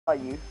are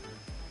you?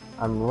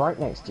 I'm right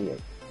next to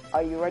you.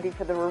 Are you ready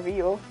for the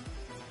reveal?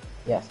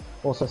 Yes.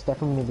 Also,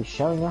 Stefan will be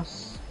showing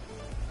us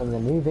some of the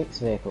new Vix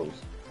vehicles.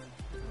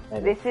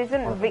 Maybe. This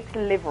isn't Vic's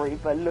livery,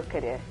 but look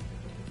at it.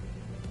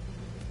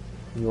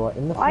 You are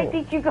in the Why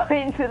floor. did you go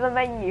into the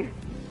menu?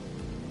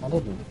 I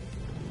didn't.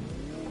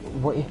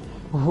 What?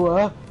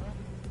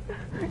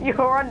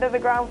 You're under the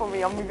ground for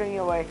me, I'm moving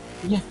away.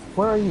 Yeah,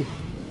 where are you?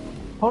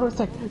 Hold on a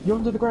sec, you're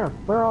under the ground.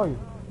 Where are you?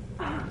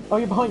 Oh,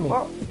 you're behind me.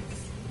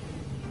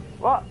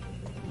 What?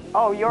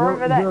 Oh, you're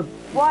over there.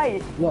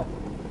 Why? Yeah.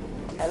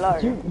 Hello.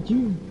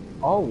 You.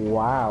 Oh,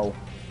 wow.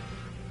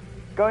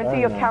 Go into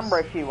your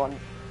camera if you want.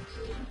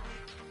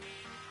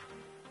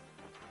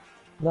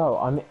 No,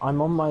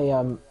 I'm on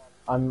my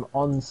I'm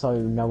on so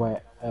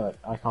nowhere.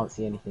 I can't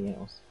see anything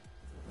else.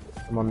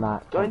 I'm on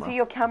that. Go into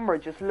your camera.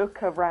 Just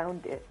look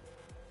around it.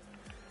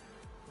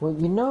 Well,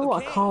 you know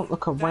I can't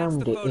look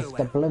around it if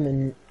the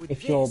bloomin'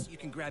 if you're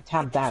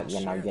tabbed out,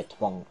 you know, you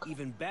twonk.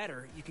 Even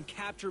better, you can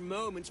capture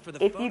moments for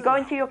the If you go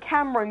into your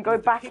camera and go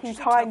back in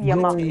time, you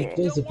muppet.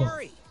 Don't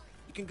worry.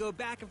 You can go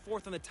back and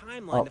forth on the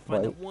timeline to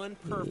find the one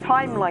perfect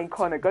timeline,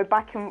 Connor. Go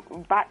back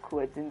and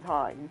backwards in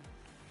time.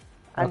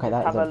 And okay,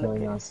 that is a very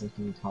nice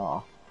looking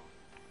car.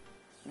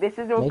 This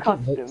is all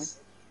custom.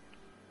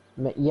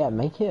 Yeah,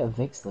 make it a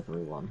Vix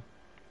livery one.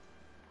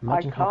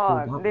 Imagine I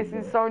can't. This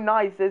is so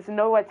nice. There's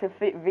nowhere to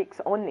fit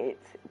Vix on it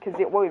because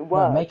it won't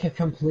work. No, make a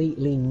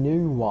completely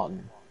new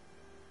one.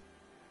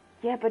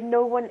 Yeah, but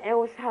no one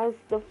else has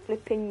the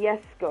flipping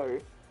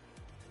Yesco.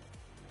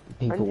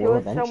 People will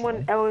Until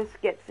someone else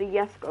gets a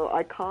Yesco,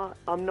 I can't.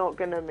 I'm not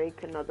gonna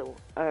make another.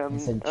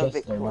 It's a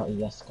Jesco, not a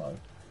Yesco.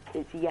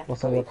 It's Yesco.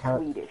 Also, your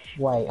Swedish.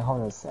 Wait,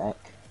 hold on a sec.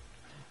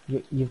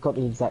 You've got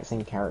the exact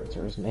same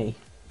character as me.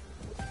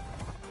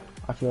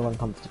 I feel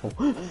uncomfortable.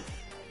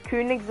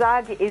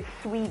 Koenigsegg is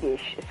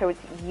Swedish, so it's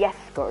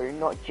Jesko,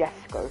 not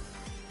Jesko.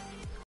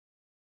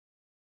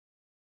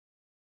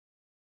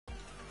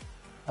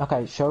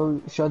 Okay,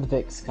 show the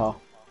Vix car.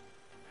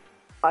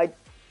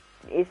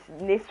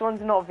 This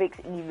one's not Vix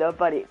either,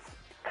 but it's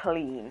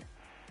clean.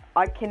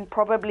 I can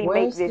probably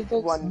make this the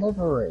Vix one.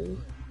 Livery?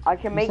 I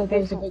can make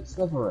this. A Vix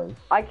livery.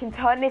 I can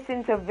turn this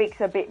into Vix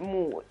a bit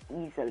more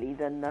easily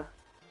than the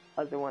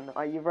other one.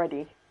 Are you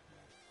ready?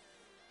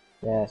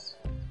 Yes.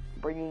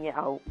 Bringing it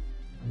out.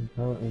 I'm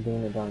currently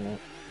doing it down there.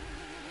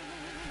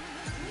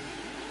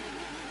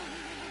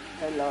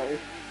 Hello.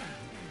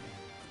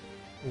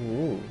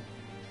 Ooh.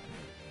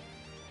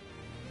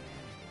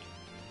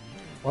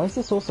 Why is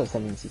this also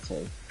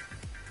 72?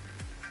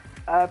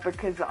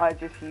 Because I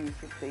just used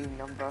the same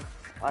number.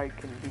 I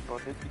couldn't be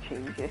bothered to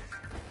change it.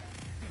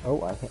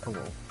 Oh, I hit a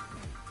wall.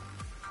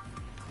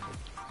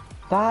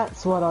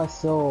 That's what I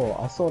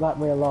saw. I saw that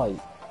rear light.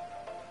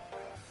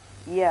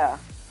 Yeah.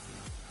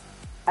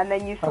 And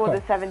then you saw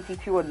the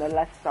 72 on the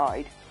left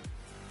side.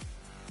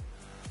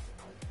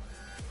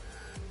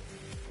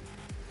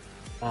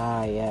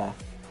 Ah, yeah.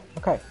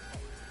 Okay.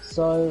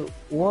 So,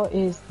 what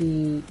is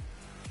the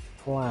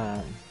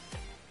plan?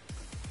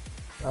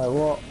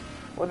 What?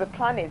 Well, the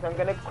plan is I'm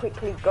gonna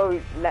quickly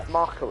go let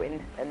Marco in,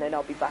 and then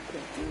I'll be back in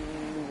a few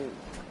minutes.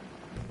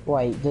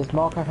 Wait, does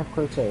Marco have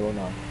crew 2 or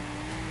no?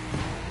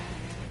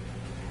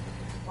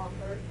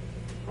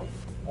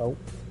 Oh.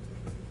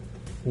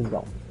 He's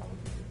gone.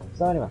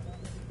 So anyway,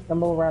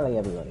 Gumball Rally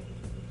everybody.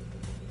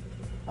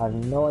 I have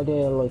no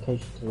idea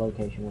location to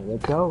location where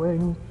we're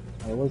going.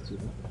 I always do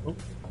that. Oh.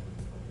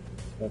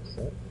 That's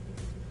it.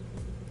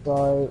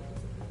 So...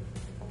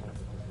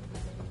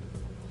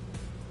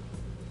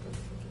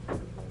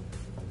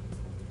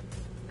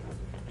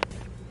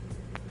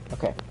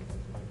 Okay.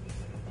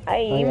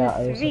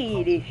 I'm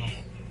Swedish.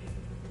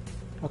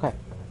 Okay,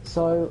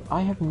 so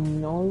I have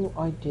no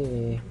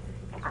idea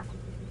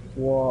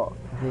what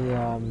the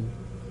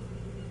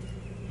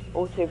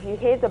Also, if you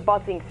hear the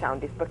buzzing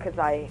sound, it's because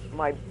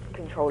my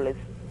controller's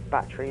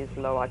battery is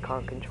low. I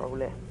can't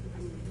control it.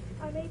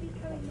 I may be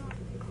coming Mark.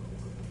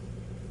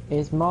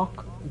 Is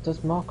Mark?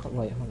 Does Mark?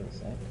 Wait, hold on a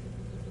sec.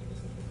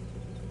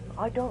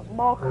 I don't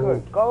Marco.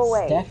 Go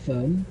away.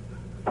 Stefan,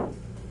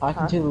 I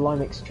can do the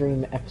Lime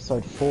Extreme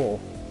episode 4.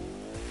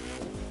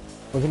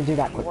 We're gonna do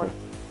that quickly.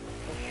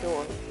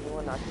 Sure, if you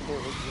want, I can do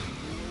it with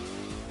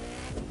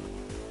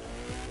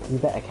you. You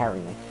better carry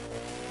me.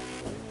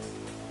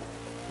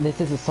 This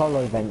is a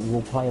solo event. You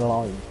will play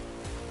live.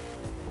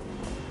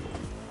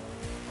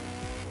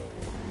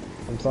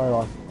 I'm sorry,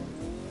 Life.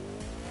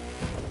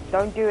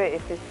 Don't do it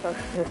if it's so.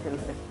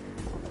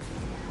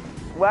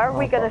 Where are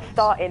we gonna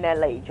start in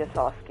LA? Just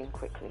asking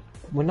quickly.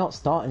 We're not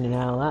starting in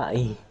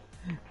LA.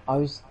 I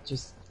was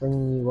just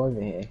bringing you over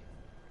here.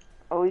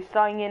 Are we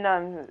starting in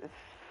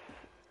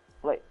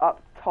like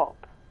up top?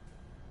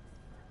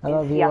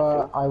 Hello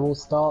viewer, I will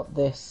start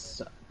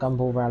this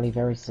Gumball rally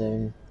very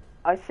soon.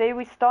 I say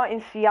we start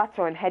in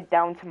Seattle and head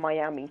down to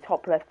Miami.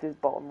 Top left is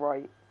bottom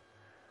right.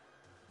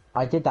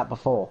 I did that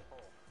before.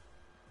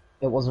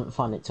 It wasn't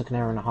fun, it took an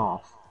hour and a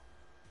half.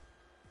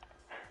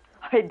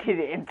 I did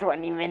it in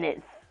 20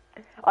 minutes.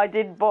 I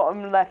did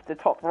bottom left to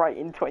top right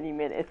in 20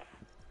 minutes.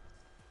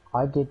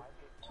 I did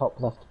top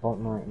left,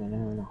 bottom right in an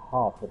hour and a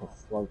half with a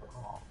slow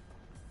car.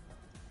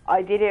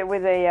 I did it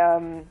with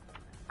a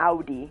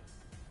Audi,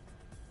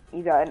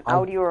 either an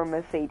Audi or a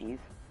Mercedes.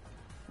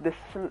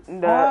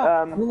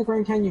 I'm in the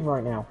Grand Canyon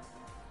right now.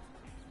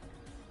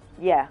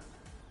 Yeah,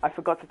 I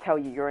forgot to tell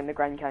you, you're in the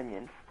Grand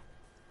Canyon.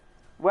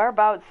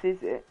 Whereabouts is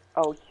it?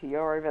 Oh,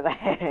 you're over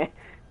there.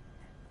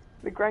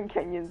 The Grand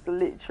Canyon's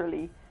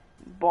literally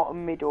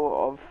bottom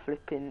middle of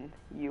flipping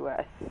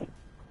US.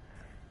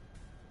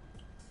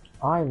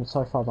 I am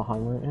so far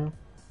behind right now.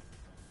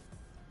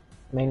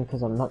 Mainly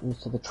because I'm not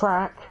used to the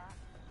track.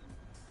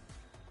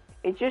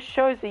 It just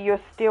shows that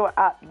you're still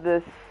at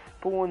the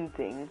spawn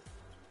thing.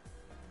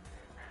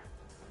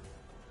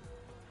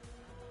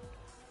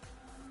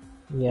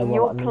 Yeah, In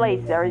well, your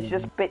place, there is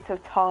just bits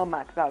of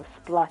tarmac that have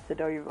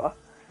splattered over.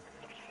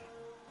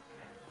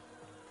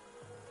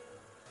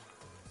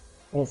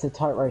 It's a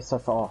tight race so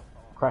far.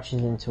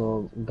 Crashes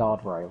into a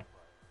guardrail.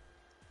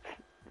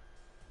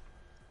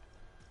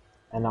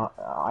 And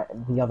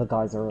the other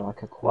guys are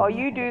like a corner. While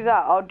you do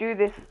that, I'll do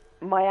this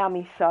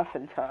Miami surf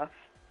and turf.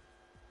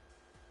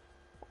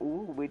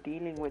 Ooh, we're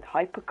dealing with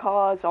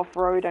hypercars,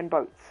 off-road, and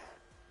boats.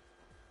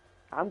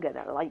 I'm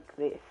gonna like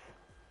this.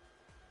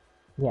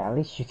 Yeah, at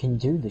least you can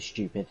do the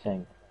stupid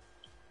thing.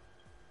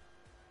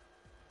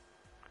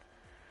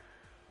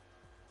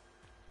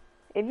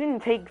 It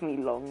didn't take me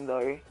long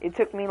though. It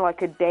took me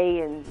like a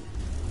day and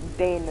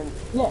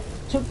Yeah,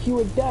 it took you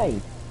a day,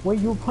 where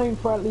you were playing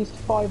for at least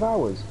 5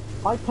 hours.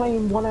 I play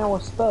in 1 hour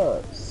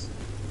spurts.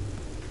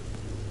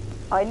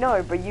 I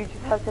know, but you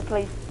just have to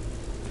play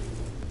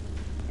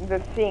the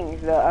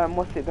things,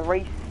 the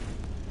race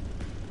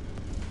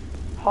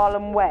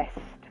Harlem West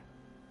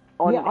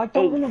on Yeah, I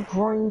don't Ace. want to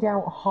grind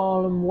out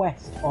Harlem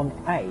West on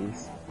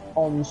Ace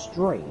on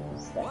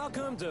streams.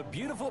 Welcome to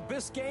beautiful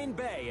Biscayne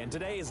Bay and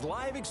today's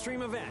live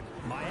extreme event,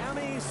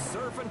 Miami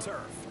Surf and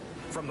Turf.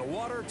 From the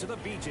water to the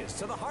beaches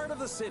to the heart of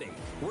the city,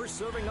 we're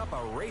serving up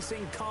a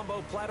racing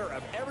combo platter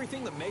of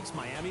everything that makes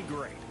Miami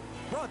great.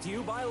 Brought to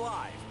you by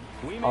Live.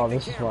 We make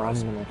This the is where I'm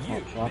cameras, going to you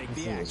catch up make and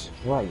the see this action.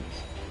 great.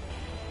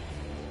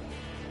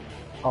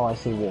 Oh, I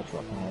see water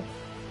up ahead.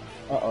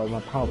 Uh-oh,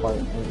 my power boat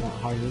ain't that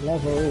highly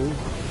level.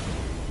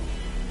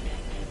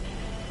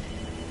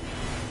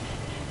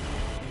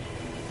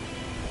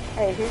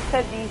 Hey, who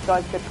said these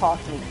guys could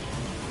pass me?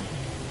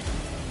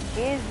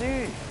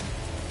 Jesus.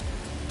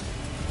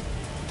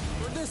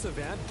 For this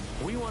event,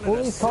 we wanted All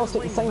a these cars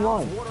at the sizzling, same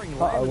line. mouth-watering Uh-oh,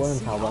 land we're and in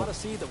sea power.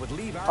 odyssey that would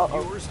leave our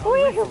viewers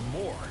hungry for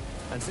more.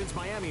 And since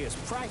Miami is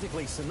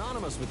practically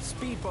synonymous with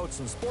speedboats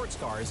and sports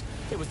cars,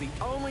 it was the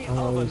only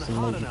oven some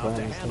hot major enough to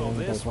brands handle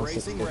there, this those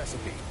racing 160.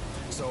 recipe.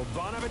 So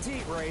bon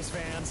appetit, race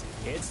fans.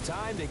 It's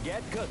time to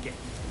get cooking.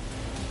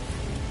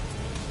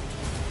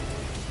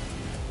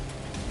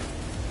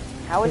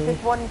 How is this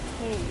one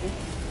key?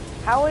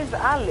 How is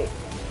Alex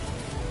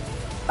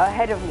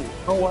ahead of me?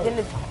 Oh, he's in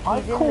the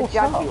caught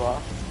Jaguar.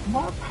 up.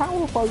 My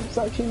power boat's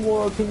actually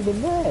more OP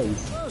than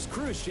theirs. Those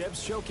cruise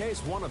ships showcase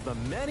one of the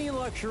many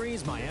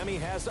luxuries Miami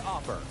has to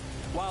offer,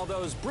 while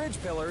those bridge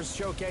pillars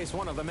showcase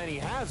one of the many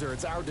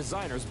hazards our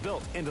designers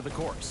built into the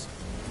course.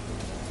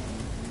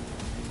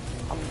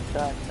 I'm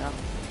done now.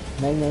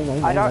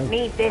 No, I don't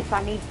need this,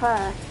 I need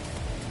first.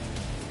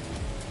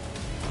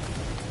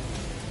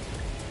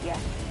 Yes,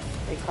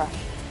 they crashed.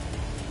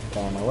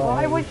 Down my way.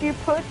 Why would you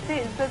put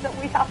it so that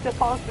we have to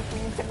pass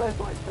between pillars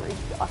like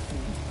 3 times?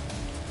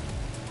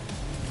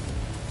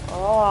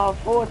 Oh,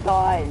 4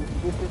 times.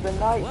 This is a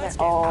nightmare. Let's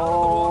get out of the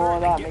water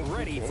that and get makes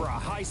ready me for a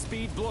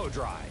high-speed blow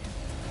dry.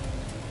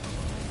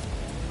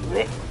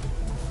 sick.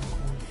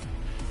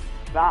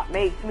 That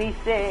makes me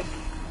sick.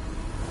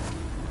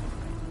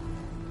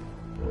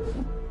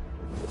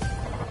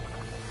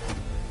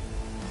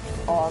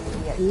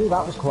 Yeah. Ooh,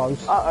 that was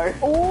close. Uh-oh.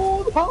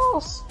 Oh, the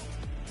pass!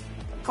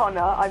 Connor,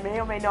 I may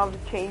or may not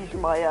have changed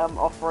my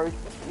off-road,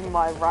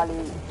 my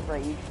rally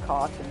race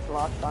car since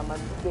last time.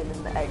 I'm still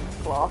in the X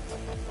class.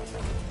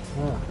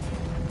 Yeah.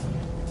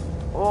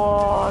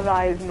 Oh,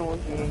 that is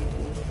nauseating.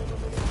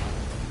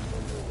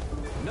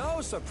 No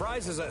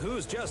surprises at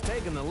who's just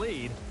taken the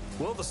lead.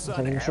 Will the sun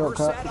Taking a ever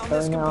shortcut, set on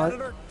this going out.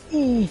 competitor?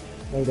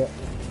 Made it.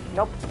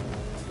 Nope.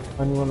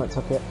 Only one that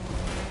took it.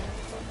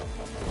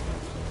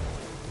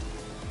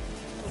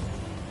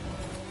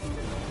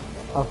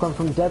 I've gone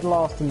from dead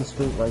last in the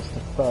street race to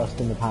first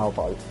in the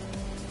powerboat.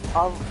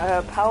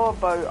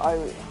 Powerboat,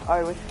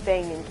 I was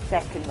staying in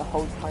second the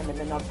whole time, and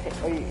then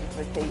I've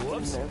overtaken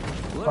Whoops. them.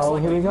 Looks Oh,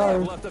 like here we may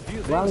have go. left a few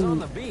things Rally on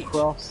the beach.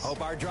 cross.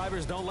 Hope our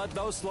drivers don't let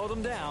those slow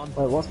them down.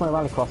 Wait, what's my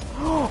rallycross?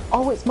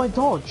 Oh, it's my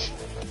Dodge!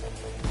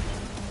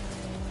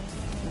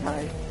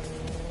 No.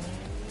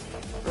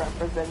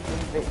 Representing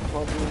Vic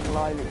while doing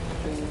live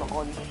stream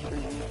on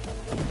stream.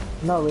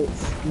 No,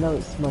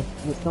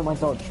 it's not my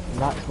Dodge.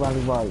 That's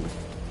Rally Road.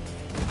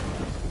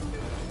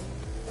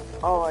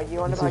 Oh, are you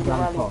on This about is your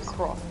Rally rally Cross.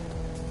 cross?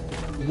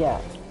 Yeah,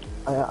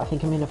 I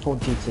think I'm in a Ford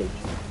GT.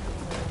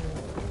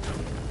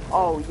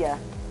 Oh, yeah.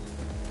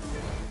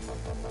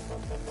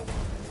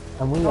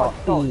 And we No, are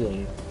Dodge.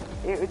 being.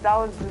 That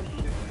was the...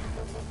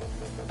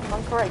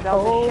 I'm correct, that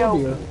was Oh a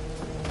Shelby. dear.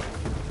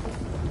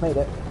 Made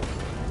it.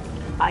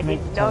 I Made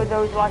didn't the know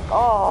tunnel. those like,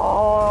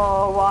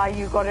 oh, why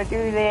you gotta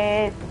do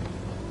this?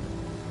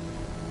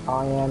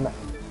 I am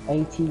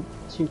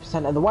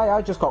 82% of the way.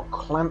 I just got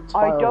clamped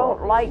by I a don't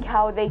rock. like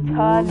how they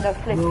turn the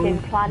flipping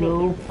planet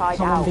inside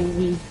Someone out. beat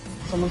me.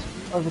 Someone's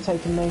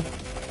overtaken me.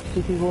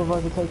 2 people have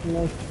overtaken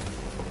me.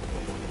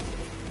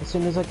 As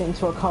soon as I get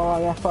into a car,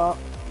 I F up.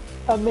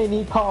 A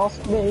mini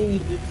passed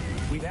me.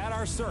 We've had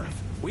our surf.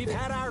 We've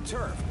had our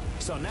turf.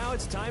 So now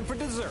it's time for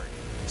dessert.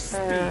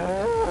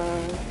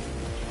 Speed.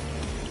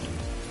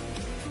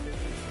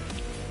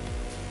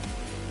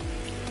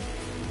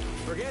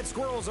 Forget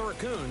squirrels or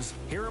raccoons.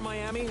 Here in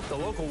Miami, the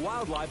local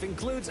wildlife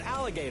includes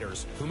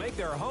alligators, who make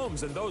their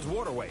homes in those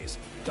waterways.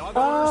 Dog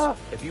owners,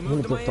 if you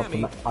move to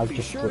Miami,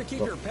 be sure to keep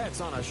your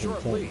pets on a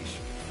short leash.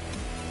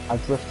 I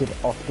drifted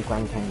off the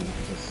Grand Canyon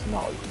because of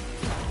snow.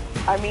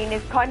 I mean,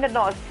 it's kind of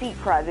not a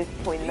secret at this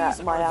point that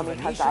These Miami are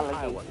the has Venetian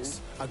alligators.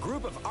 Islands, a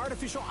group of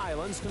artificial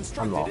islands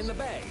constructed in the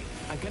bay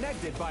and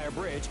connected by a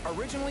bridge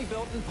originally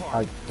built in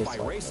part by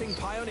racing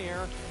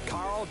pioneer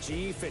Carl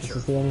G. Fisher. This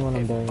is the only one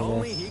I'm doing If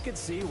only this. he could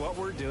see what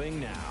we're doing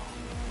now.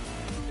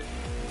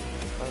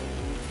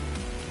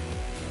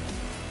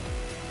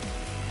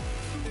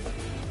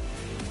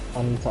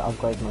 I need to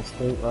upgrade my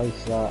street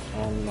racer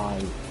and my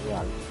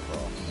rally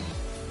cross.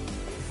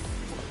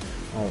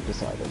 I have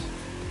decided.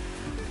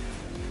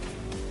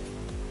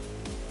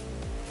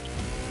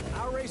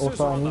 Our racers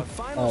Also, are I on the need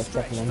final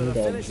stretch second, I to the need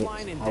a finish Vic's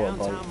line in power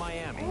downtown boat.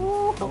 Miami.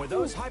 And with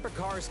those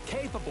hypercars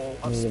capable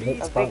of I need a speeds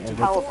Vic's up boat to and a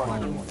Vic's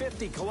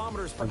 450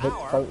 kilometers per A Vic's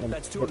hour, boat and a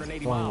that's Vic's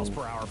 280 miles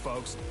plane. per hour,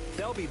 folks.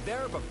 They'll be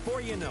there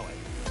before you know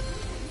it.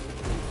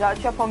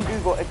 Search up on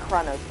Google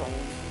Ekrano plane.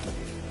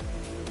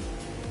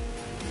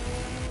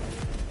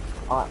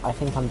 I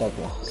think I'm dead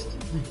last.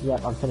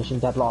 Yep, I'm finishing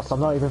dead last. I'm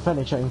not even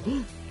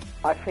finishing.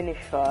 I finished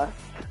first.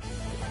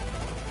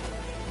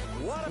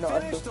 What a Not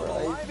a finish to the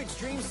surprise. Live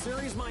Extreme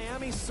Series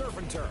Miami Surf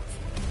and Turf.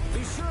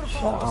 Be sure to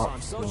follow us up,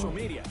 on social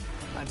media.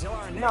 Until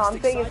our next No,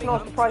 I'm saying it's exciting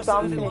not a surprise that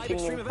I'm unprecedented Live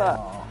finishing in Extreme first.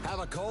 event. Have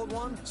a cold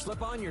one,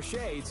 slip on your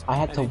shades, I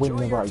had to and win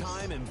enjoy the your race.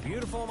 time in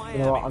beautiful Miami.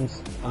 You know what? I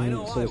I'm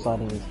know I will.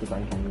 suiciding into the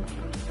Grand Canyon.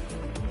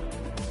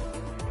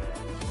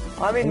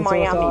 I'm in And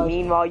Miami, suicide.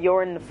 meanwhile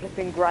you're in the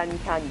flipping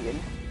Grand Canyon.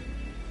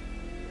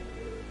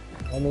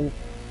 Let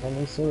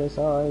me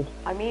suicide.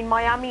 I mean,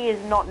 Miami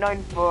is not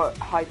known for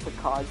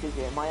hypercars, is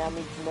it?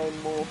 Miami's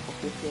known more for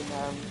flipping,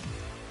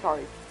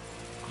 sorry.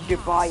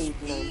 Dubai is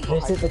known for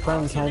This is the hypercars.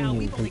 Grand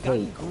Canyon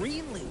complete.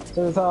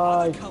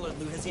 Suicide.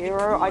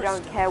 Hero, I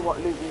don't care what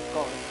loot we've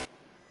got.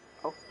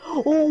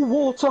 Oh,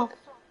 water.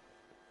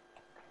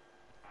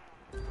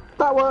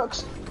 That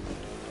works.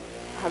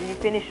 Have you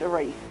finished a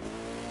race?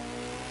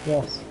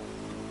 Yes.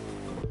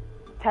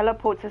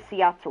 Teleport to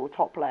Seattle,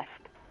 top left.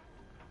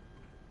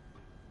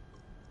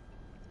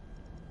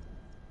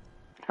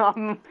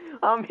 I'm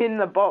in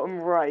the bottom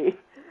right.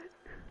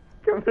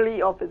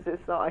 Complete opposite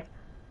side.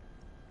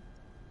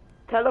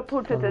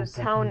 Teleport to the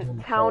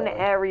town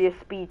area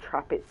speed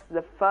trap. It's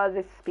the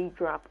furthest speed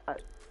trap.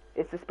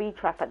 It's the speed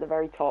trap at the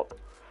very top.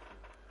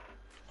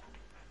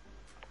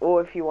 Or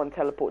if you want,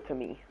 teleport to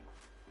me.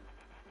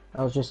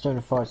 I was just doing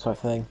a 5-star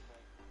thing.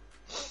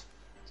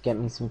 To get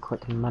me some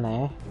quick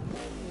money.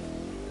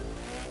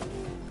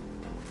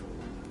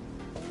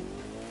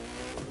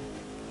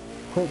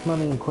 Quick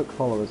money and quick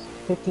followers.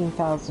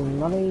 15,000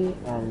 money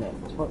and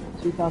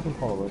 2,000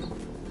 followers.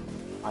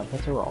 I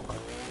hit a rock.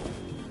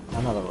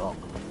 Another rock.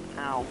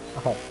 Ow.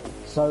 Okay,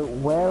 so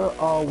where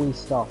are we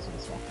starting,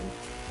 second?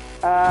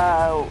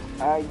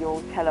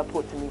 You'll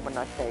teleport to me when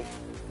I say.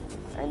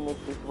 And this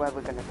is where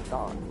we're gonna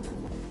start.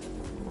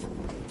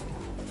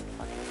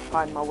 I can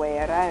find my way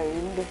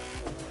around.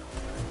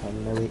 Okay,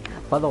 no,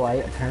 by the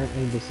way,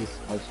 apparently this is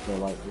supposed to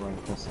like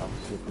rank us up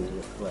so if we do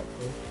it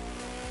correctly.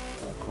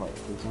 Quite a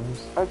few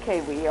times.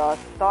 Okay, we are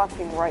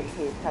starting right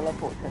here.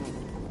 Teleport to me.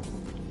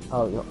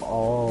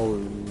 Oh,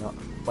 no.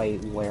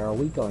 Wait, where are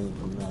we going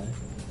from there?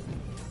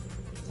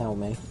 Tell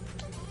me.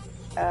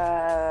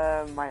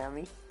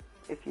 Miami,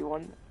 if you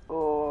want,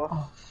 or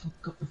Oh, for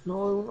God,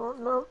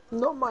 no,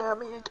 not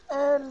Miami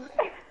again.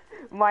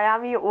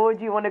 Miami, or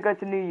do you want to go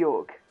to New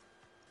York?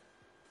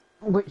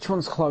 Which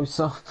one's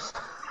closer?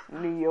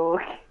 New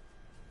York.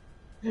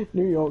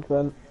 New York,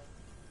 then.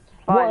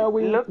 Fine, Why are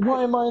we? Look,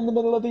 Why am I in the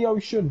middle of the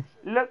ocean?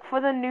 look for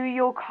the New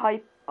York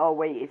hype. Oh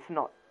wait, it's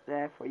not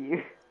there for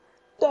you.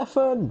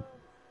 Stefan!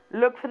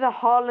 Look for the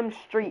Harlem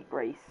Street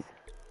Race.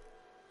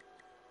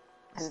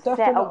 And Stefan,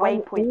 set a I'm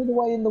waypoint. all the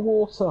way in the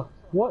water.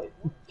 What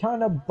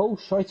kind of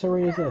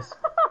bullshitery is this?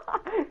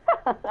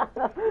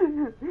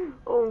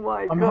 Oh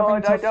my I'm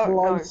god, I having to don't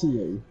fly know. to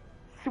you.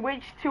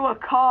 Switch to a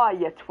car,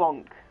 you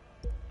twonk.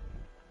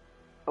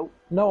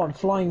 No, I'm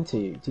flying to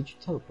you. Did you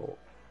teleport?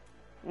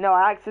 No,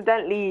 I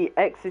accidentally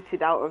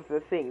exited out of the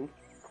thing.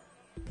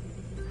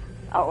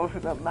 Out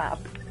of the map.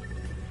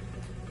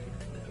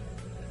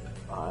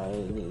 I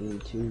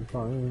need to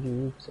find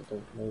you because I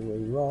don't know where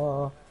you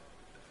are.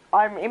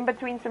 I'm in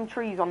between some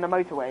trees on the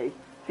motorway,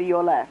 to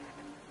your left.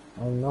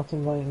 I'm not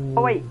inviting you.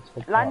 Oh wait,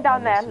 to land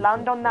down there, unless you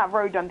land talk. on that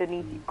road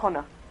underneath you.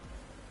 Connor.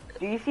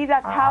 Do you see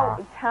that tower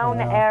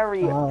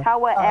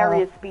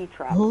area speed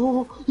trap?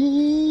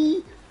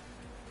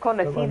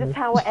 Connor, see the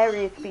tower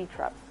area speed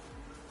trap?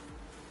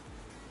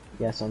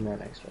 Yes, I'm right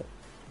next to it.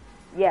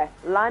 Yeah,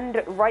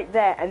 land right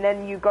there, and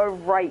then you go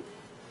right.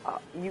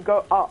 You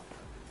go up.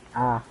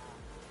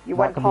 You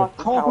went past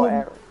the tower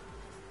area.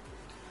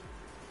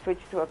 Switch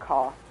to a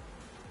car.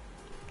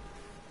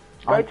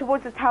 Go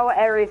towards the tower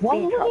area speed trap. Why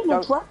are you in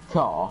a drag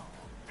car?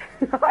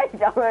 I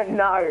don't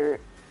know.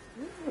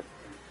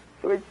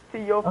 Switch to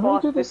your fastest car. I'm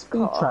gonna do the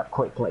speed trap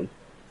quickly.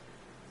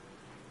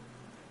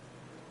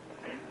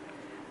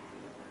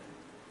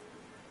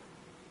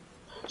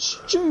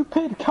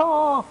 Stupid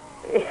car!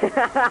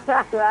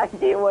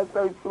 It was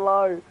so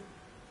slow.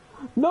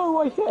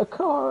 No, I hit a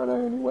car and I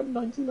only went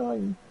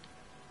 99.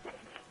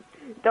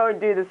 Don't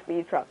do the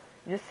speed trap.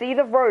 Just see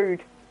the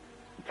road.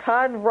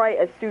 Turn right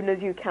as soon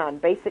as you can.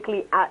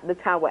 Basically at the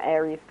tower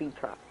area speed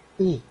trap.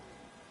 Did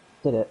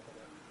it.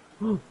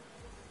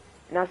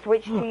 Now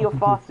switch to your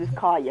fastest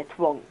car, you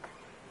twonk.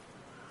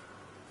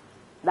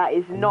 That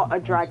is not a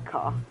drag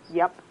car.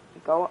 Yep.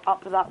 Go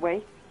up that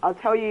way. I'll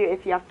tell you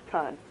if you have to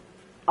turn.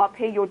 Up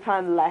here you'll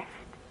turn left.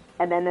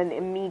 And then an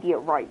immediate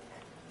right.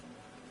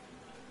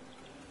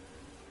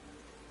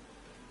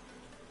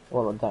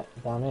 Well,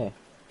 down here?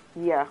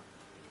 Yeah.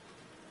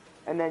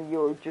 And then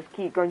you'll just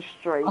keep going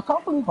straight. I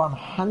can't believe I'm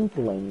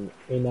handling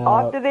in a...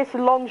 After this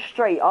long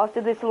straight,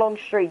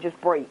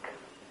 just brake.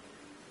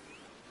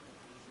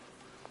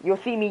 You'll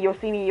see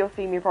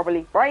me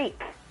probably.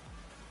 Brake!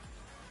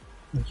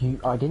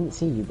 I didn't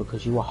see you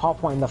because you were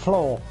halfway in the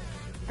floor.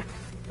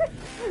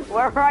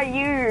 Where are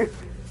you?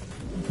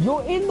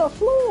 You're in the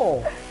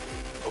floor!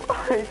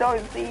 I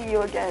don't see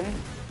you again.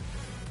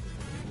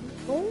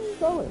 Where are you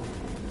going?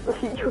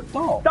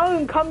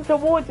 Don't come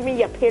towards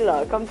me, you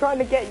pillar. I'm trying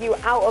to get you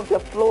out of the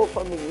floor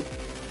for me.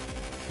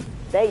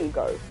 There you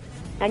go.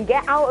 And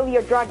get out of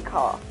your drag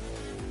car.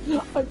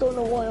 I don't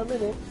know why I'm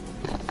in it.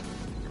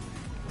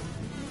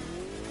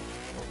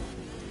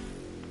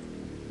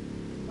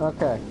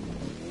 Okay.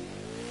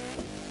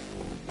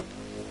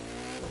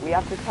 We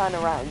have to turn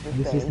around.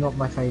 This is not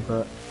my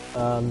favourite.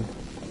 Hold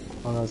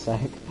on a sec.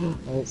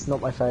 It's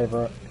not my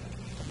favourite.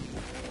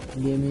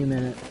 Give me a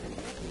minute.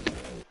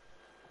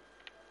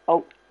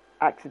 Oh,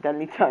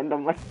 accidentally turned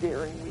on my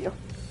steering wheel.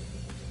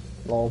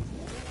 Lol.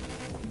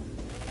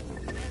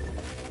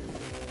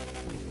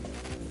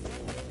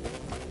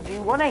 Do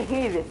you want to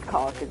hear this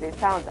car? Because it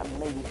sounds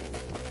amazing.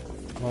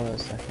 Hold on a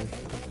second.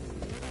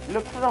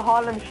 Look for the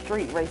Harlem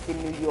Street race in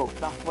New York.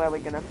 That's where we're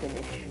going to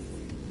finish.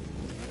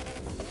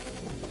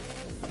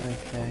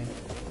 Okay.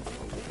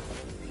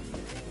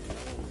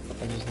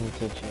 I just need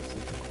to check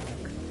something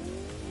quick.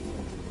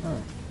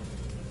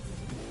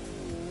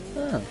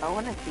 I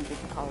want to see this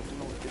car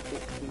north to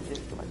 60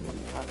 just like one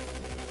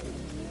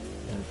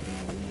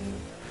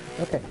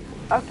Okay.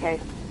 Okay,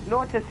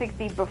 0 to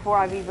 60 before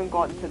I've even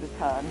gotten to the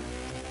turn.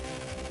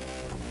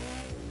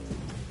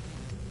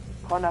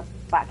 Connor,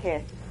 back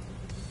here.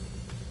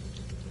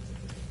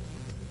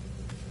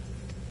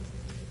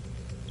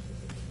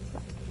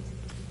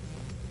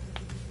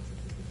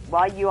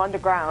 Why are you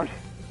underground?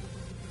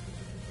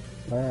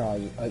 Where are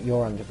you?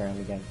 You're underground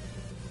again.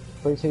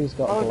 3-2's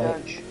got a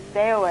glitch. No.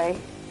 Stay away.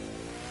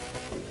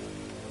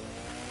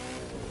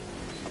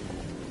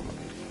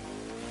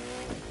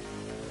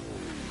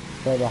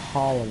 So the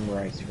Harlem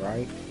race,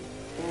 right?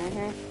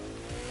 Mhm.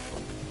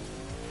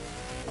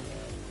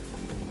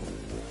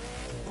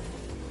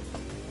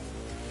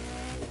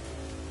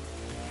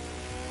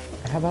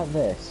 How about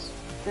this?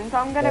 Since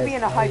I'm gonna be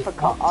in a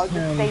hypercar, I'll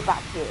just stay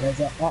back here. There's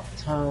an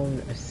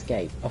uptown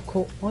escape. Of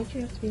course, why do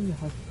you have to be in your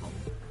hypercar?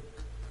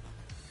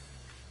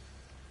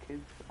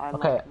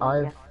 Okay,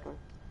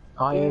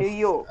 in New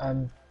York.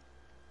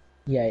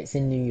 Yeah, it's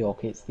in New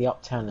York. It's the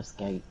Uptown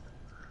Escape.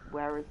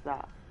 Where is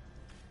that?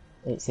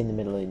 It's in the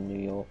middle of New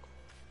York.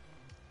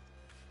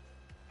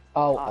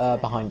 Oh,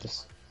 behind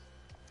us.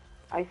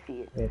 I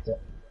see it.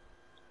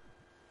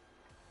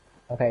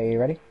 Okay, are you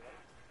ready?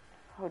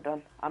 Hold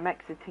on, I'm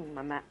exiting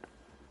my map.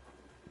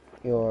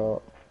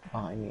 You're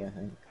behind me, I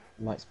think.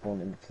 You might spawn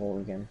in the floor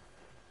again.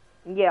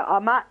 Yeah,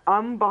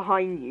 I'm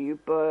behind you,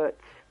 but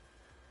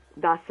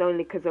that's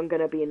only because I'm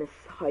gonna be in a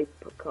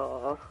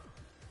hypercar.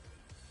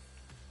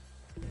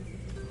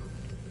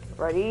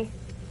 Ready?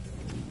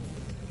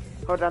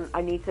 Hold on,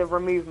 I need to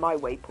remove my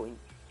waypoint.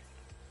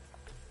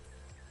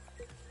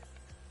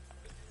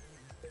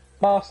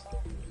 Fast!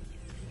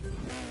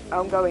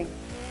 I'm going.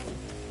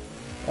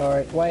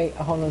 Alright, wait,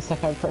 hold on a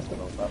second, I pressed the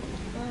wrong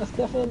button.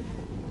 Stefan!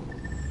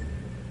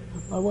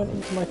 I went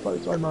into my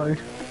photo mode.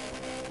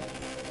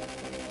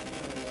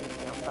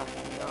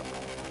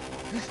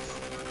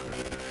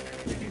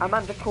 I'm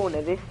at the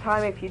corner. This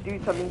time, if you do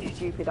something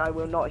stupid, I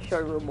will not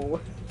show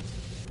remorse.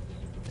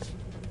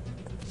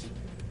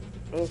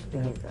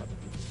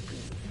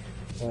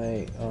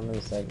 Wait, hold on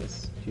a second,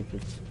 this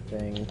stupid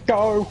thing.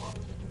 Go!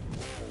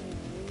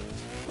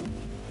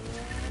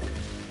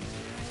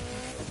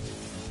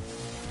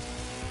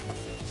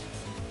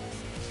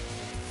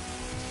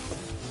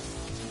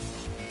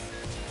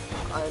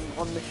 I'm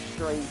on the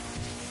straight.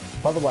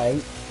 By the way,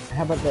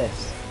 how about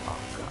this? Oh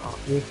god.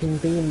 We can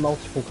be in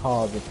multiple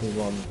cars if we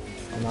want,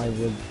 and I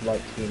would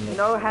like to be in multiple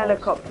No cars.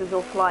 helicopters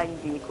or flying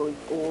vehicles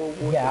or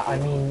water Yeah, I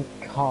vehicles. mean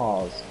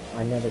cars.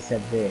 I never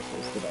said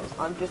vehicles, did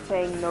I? I'm just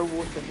saying no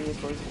water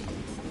vehicles.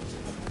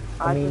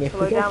 I mean, to if we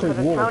slow go down through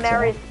for the town water-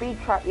 area speed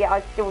trap. Yeah,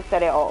 I still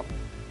set it off.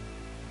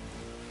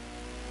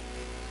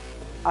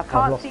 I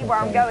can't lost see my where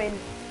I'm train. going.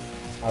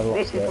 I lost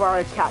This is it. where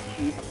I catch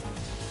you.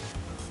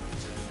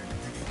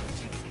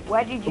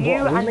 Where did you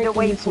What, are we and the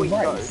making this a waypoint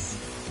go? race?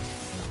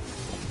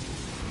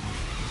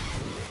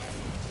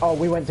 Oh,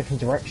 we went different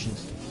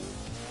directions.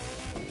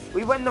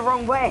 We went the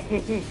wrong way.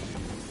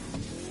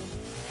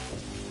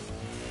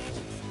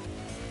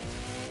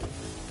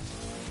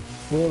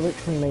 We're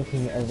literally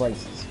making a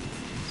race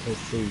to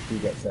see who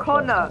gets there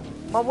Connor,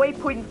 first. my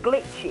waypoint's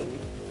glitching.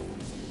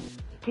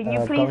 Can you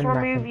Go please in the map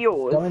remove and-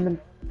 yours?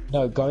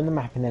 Go in the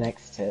map and then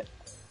exit it.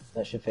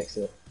 That should fix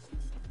it.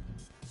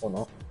 Or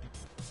not.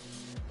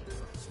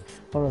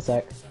 Hold on a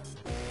sec.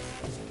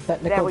 There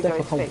Technical we go, it's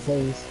difficulties.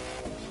 fixed.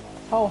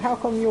 Oh, how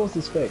come yours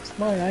is fixed?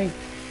 Mine ain't.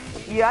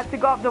 You had to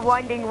go up the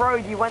winding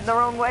road. You went the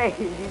wrong way.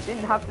 You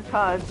didn't have to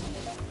turn.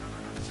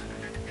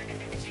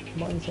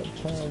 Mine's up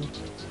turn.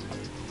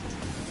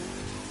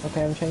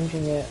 Okay, I'm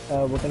changing it.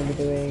 We're going to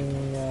be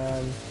doing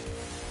the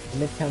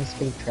Midtown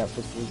Speed Trap,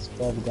 which is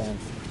further down.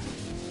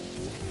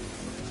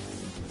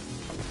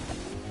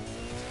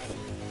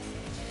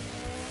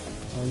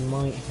 I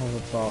might have a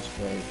fast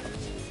rate.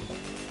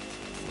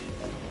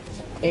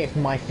 If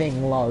my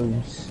thing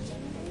loads.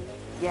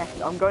 Yes,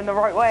 I'm going the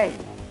right way.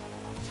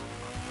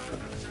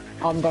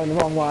 I'm going the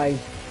wrong way.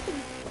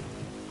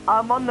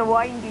 I'm on the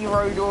windy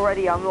road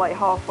already. I'm like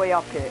halfway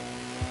up it.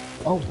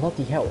 Oh,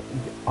 bloody hell.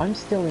 I'm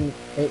still in...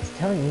 It's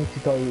telling me to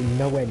go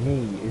nowhere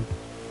near you.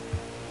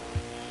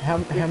 How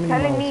many It's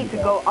miles telling me you to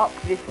got? go up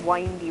this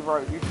windy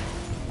road.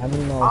 How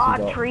many miles Ah,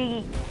 you got?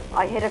 tree!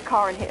 I hit a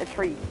car and hit a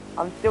tree.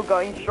 I'm still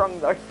going strong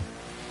though.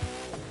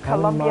 How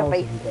many Columbia miles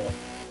base. have you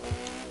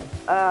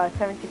got?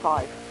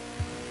 75.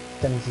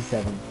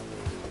 77.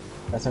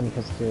 That's only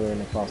because you're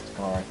in a faster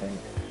car, I think.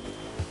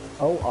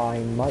 Oh, I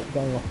might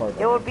go off-road.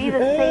 It would be the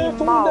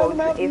same miles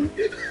if...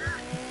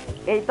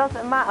 It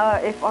doesn't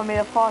matter if I'm in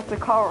a faster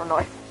car or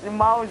not. A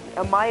mile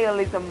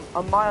is a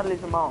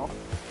mile.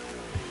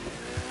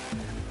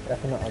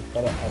 Definitely, I've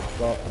got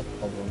a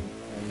problem.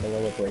 And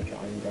below the bridge,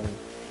 I'm going...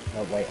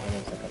 Oh, wait, hang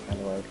on a second, I found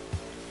the road.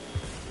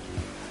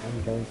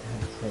 I'm going to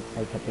have to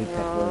take a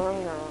B-Tech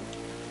route.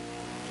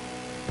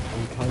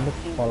 I'm kind of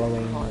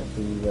following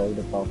the road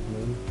above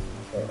me.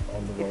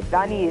 On the road If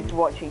Danny is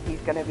watching, he's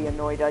gonna be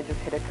annoyed. I just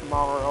hit a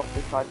Camaro off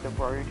the side of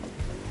the road.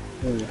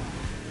 Ooh.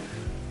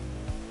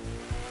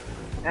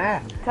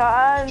 Ah!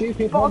 Turns,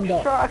 Stupid box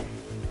Honda. trucks.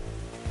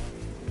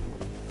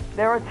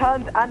 There are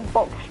turns and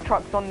box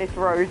trucks on this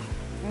road.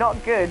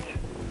 Not good.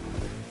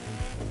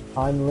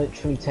 I'm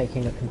literally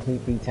taking a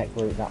complete B-Tech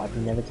route that I've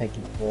never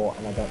taken before,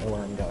 and I don't know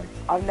where I'm going.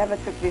 I've never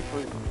took this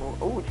route before.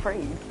 Oh,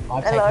 train.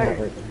 I've Hello. taken that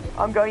route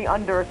before. I'm going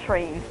under a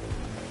train.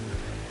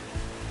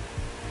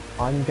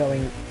 I'm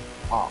going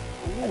up.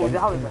 Ooh,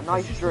 that was a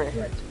nice drift.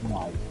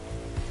 No.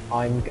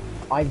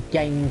 I've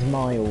gained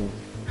miles.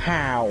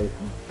 How?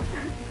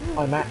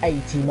 I'm at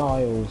 80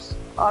 miles.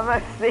 I'm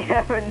at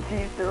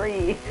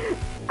 73.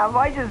 Am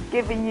I just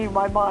giving you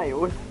my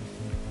miles?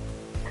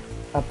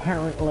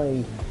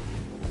 Apparently.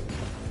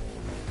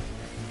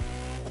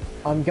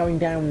 I'm going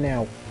down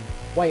now.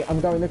 Wait,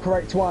 I'm going the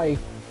correct way.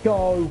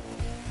 Go!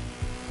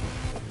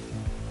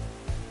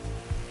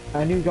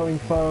 I knew going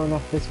far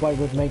enough this way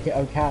would make it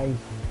okay.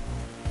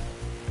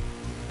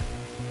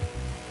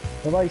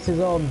 The race is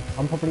on.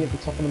 I'm probably at the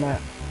top of the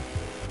map.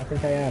 I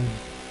think I am.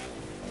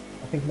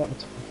 I think I'm at the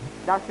top.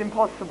 That's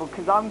impossible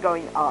because I'm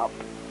going up.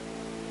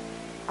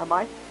 Am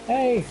I?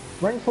 Hey,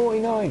 rank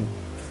 49.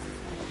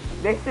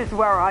 This is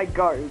where I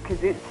go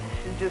because it's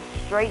just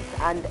straight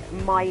and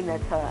minor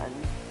turns.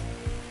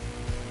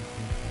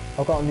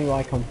 I've got a new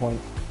icon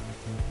point.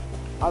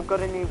 I've got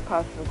a new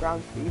personal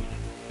ground speed.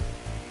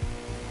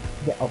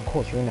 Yeah, of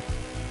course you're in a.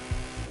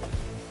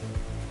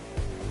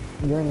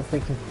 You're in a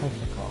freaking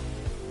hypercar.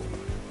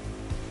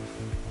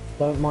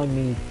 Don't mind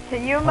me.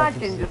 Can you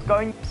imagine just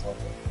going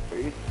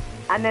through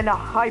and then a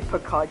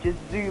hypercar just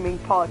zooming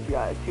past you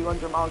at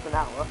 200 miles an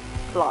hour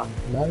plus?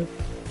 No.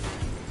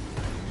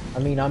 I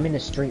mean, I'm in a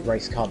street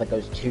race car that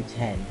goes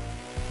 210.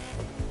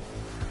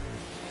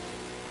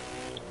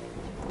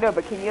 No,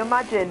 but can you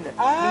imagine me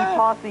Ah,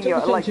 passing you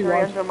at like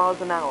 221. 300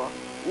 miles an hour?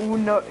 Ooh,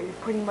 no,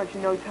 pretty much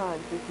no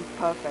turns. This is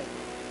perfect.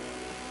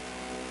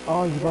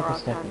 Oh, you There broke are a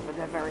step. turns, but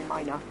they're very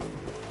minor.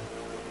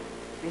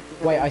 This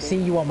is Wait, I amazing.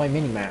 see you on my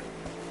mini-map.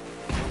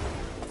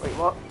 Wait,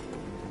 what?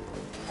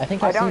 I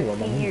think I I see don't you on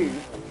my see mini you.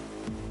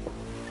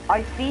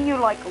 I see you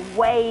like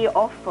way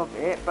off of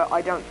it, but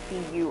I don't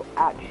see you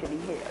actually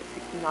here.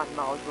 69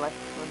 miles left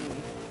from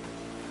you.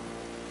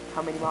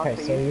 How many miles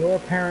Okay, are so you? you're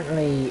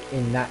apparently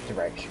in that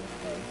direction.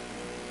 Okay.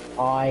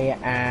 I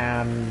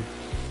am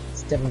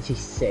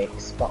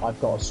 76, but I've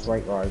got a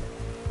straight road.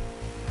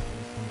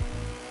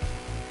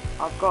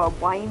 I've got a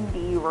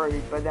windy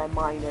road, but they're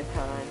minor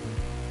turns.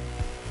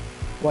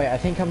 Wait, I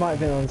think I might have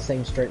been on the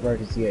same straight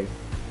road as you.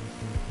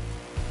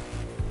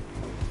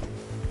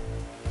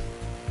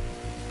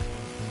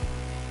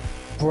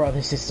 Bro,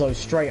 this is so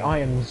straight. I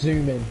am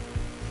zooming.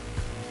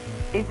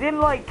 Is it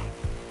like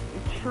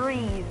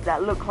trees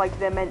that look like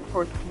they're meant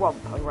for a swamp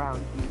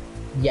around you?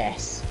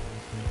 Yes.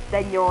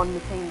 Then you're on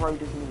the same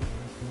road as me.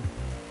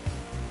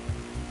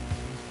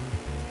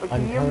 But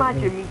can I'm you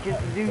imagine me just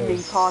currently zooming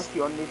this. past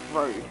you on this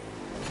road?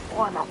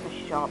 Oh, that's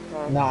a sharp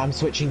turn. No, I'm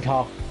switching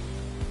car.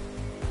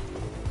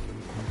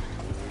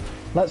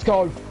 Let's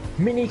go.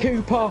 Mini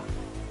Cooper.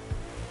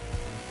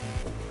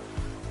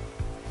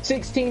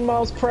 16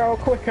 miles per hour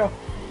quicker.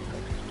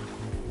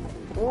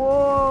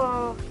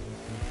 Whoa!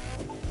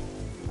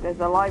 There's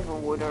a live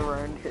reward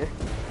around here.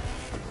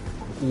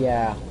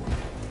 Yeah.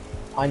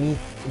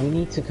 We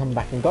need to come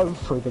back and go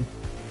through them.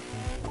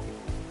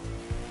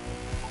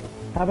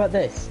 How about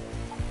this?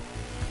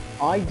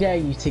 I dare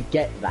you to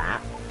get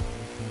that,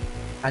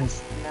 and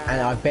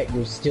I bet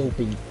you'll still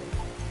beat.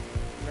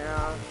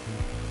 No.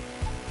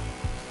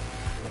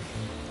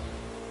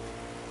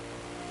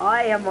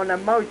 I am on a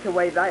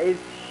motorway that is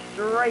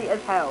straight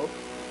as hell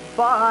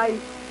by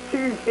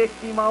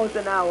 250 miles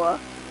an hour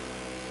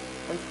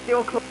and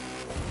still close.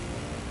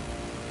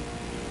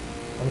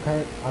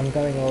 I'm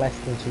going less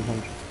than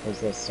 200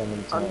 because there's so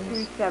many I'm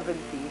times. 270.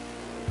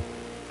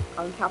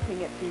 I'm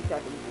capping at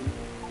 270.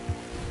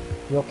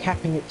 You're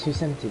capping at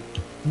 270.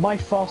 My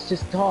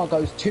fastest car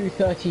goes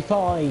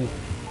 235.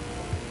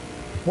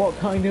 What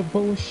kind of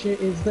bullshit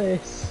is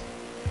this?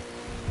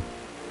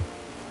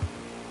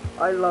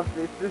 I love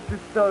this. This is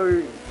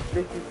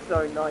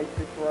so nice,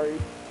 this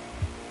road.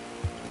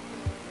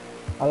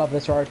 I love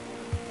this road.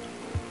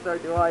 So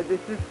do I.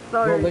 This is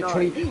so You're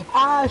literally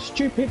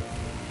stupid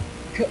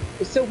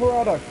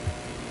Silverado.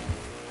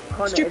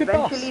 Connor, Stupid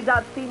eventually bus.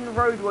 that thin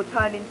road will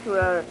turn into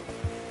a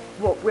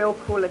what we'll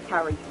call a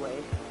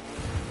carriageway.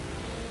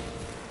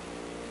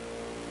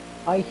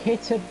 I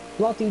hit a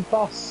bloody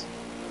bus.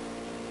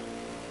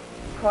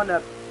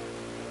 Connor,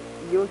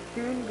 you'll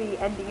soon be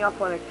ending up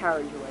on a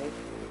carriageway.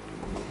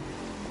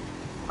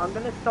 I'm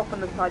gonna stop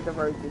on the side of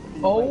the road to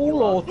see Oh where you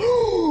lord!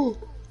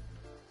 are.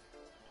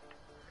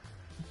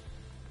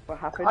 What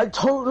happened? I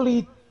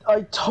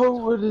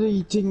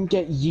totally didn't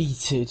get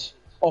yeeted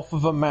off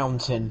of a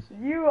mountain.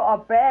 You are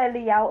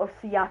barely out of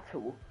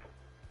Seattle.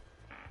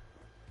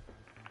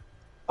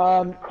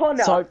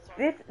 Connor, So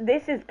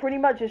this is pretty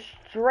much a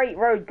straight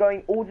road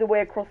going all the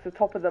way across the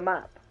top of the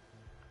map.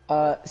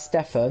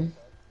 Stefan,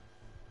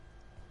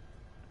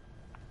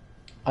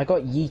 I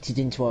got yeeted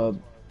into a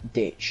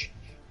ditch.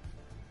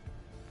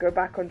 Go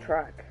back on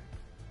track.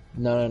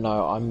 No,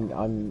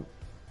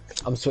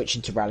 I'm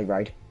switching to rally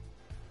raid.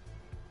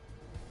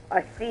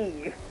 I see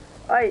you.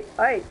 Hey,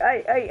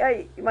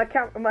 my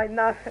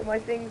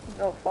thing's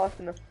not fast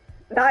enough.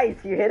 Nice,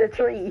 you hit a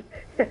tree.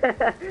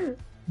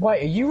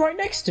 Wait, are you right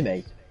next to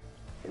me?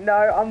 No,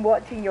 I'm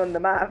watching you on the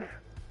map.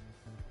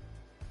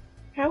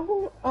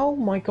 How? Oh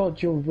my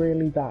god, you're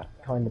really that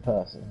kind of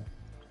person.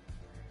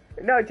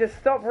 No, just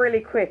stop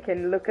really quick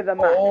and look at the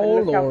map Oh,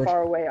 and look Lord. how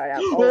far away I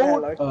am.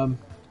 Oh, hello.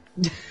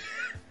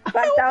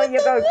 Back down you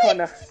go,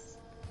 Connor.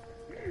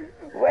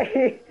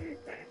 Wait.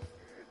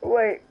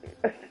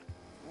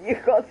 You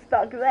got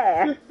stuck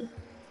there.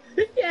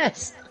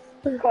 Yes.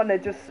 Connor,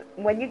 just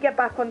when you get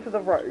back onto the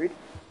road,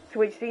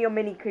 switch to your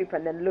Mini Cooper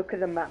and then look at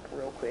the map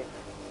real quick.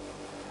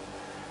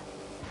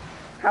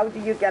 How do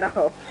you get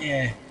off?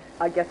 Yeah.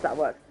 I guess that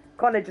works.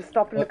 Connor, just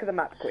stop and look at the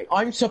map quick.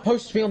 I'm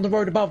supposed to be on the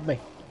road above me.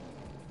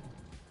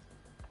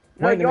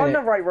 No, Wait a you're on minute.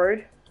 the right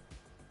road.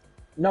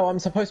 No, I'm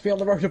supposed to be on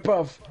the road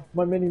above.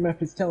 My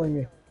mini-map is telling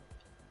me.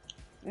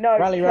 No,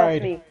 Rally trust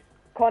road. me.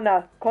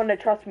 Connor,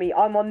 trust me.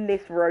 I'm on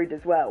this road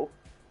as well.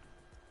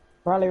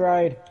 Rally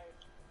raid.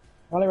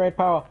 Rally raid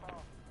power.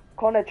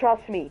 Connor,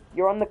 trust me.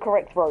 You're on the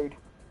correct road.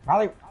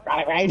 Rally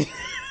raid.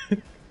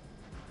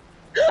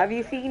 Have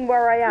you seen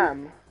where I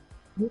am?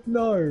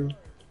 No.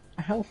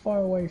 How far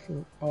away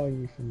are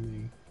you from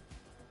me?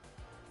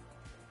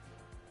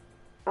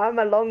 I'm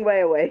a long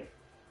way away.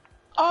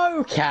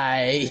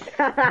 Okay.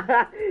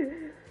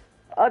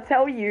 I'll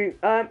tell you,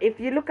 if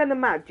you look on the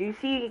map, do you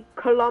see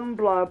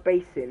Columbia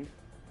Basin?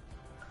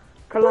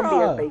 Columbia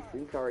Bruh.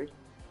 Basin, sorry.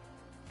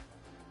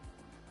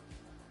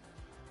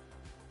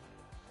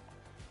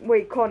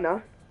 Wait,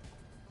 Connor?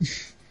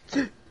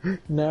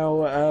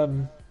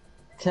 Now,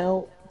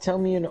 tell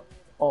me an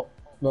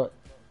but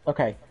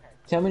okay.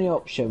 Tell me an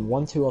option,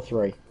 1, 2, or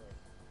 3.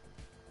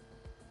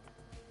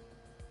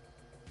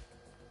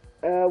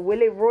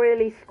 Will it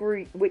royally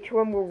screw... Which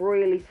one will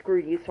royally screw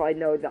you so I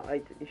know that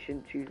I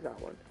shouldn't choose that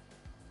one?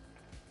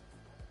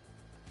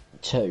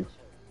 2.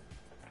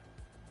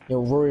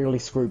 It'll royally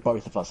screw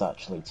both of us,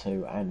 actually,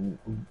 2, and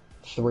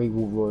 3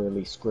 will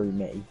royally screw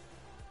me.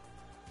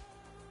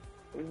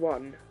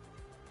 1.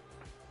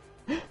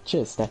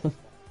 Cheers, Stefan.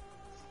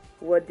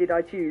 What did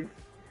I choose?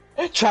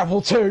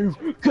 Travel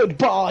 2!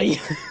 Goodbye!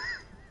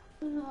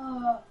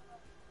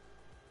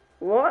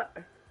 What?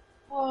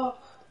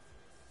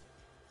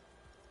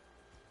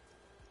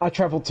 I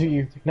travelled to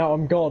you, now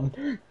I'm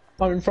gone.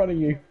 I'm in front of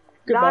you.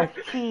 Goodbye.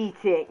 That's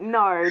cheating.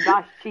 No,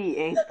 that's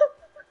cheating.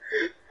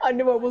 I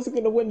knew I wasn't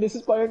going to win. This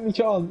is my only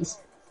chance.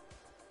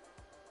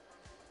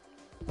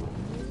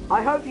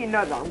 I hope you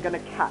know that I'm gonna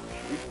catch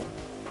you.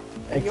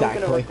 And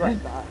Exactly. You're gonna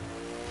regret that.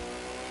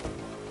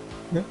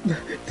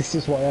 This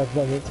is why I've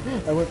done it.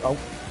 I went. Oh.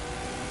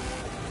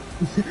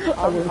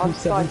 I went from I'm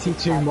starting to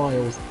 72 catch.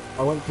 miles.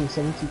 I went from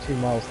 72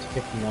 miles to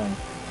 59.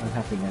 I'm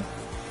happy now.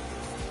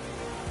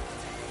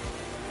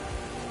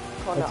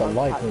 Connor, There's a I'm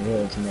life catching.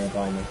 rewards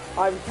nearby me.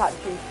 I'm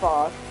catching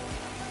fast.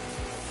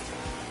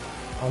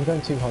 I'm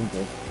going 200.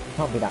 You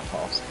can't be that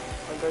fast.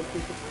 I'm going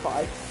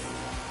 255.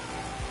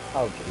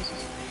 Oh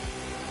Jesus.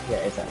 Yeah,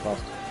 it's that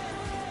fast.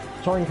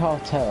 Touring car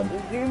turn.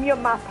 Zoom your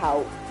map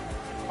out.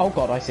 Oh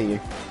god, I see you.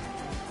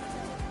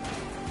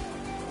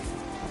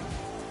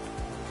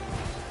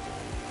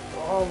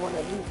 Oh, one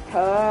of these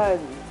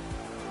turns.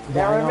 Yeah,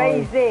 They're I know.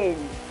 amazing.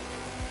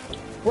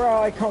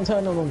 Bro, I can't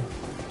turn on them.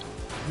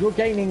 You're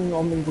gaining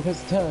on me because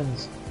of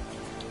turns.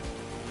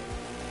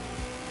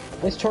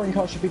 This touring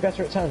car should be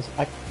better at turns.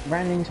 I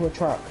ran into a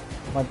truck.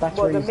 My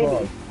battery is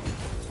low.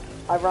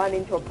 I ran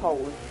into a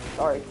pole.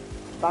 Sorry.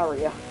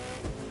 Barrier.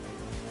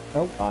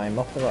 Oh, I'm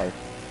off the road.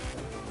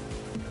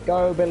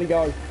 Go, Billy,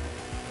 go.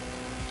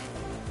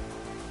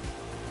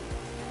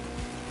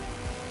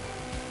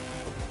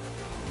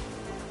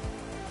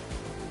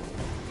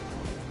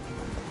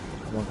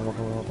 Come on, come on,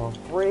 come on, come on.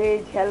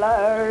 Bridge,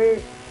 hello.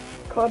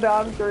 Connor,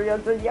 I'm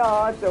 300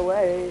 yards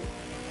away.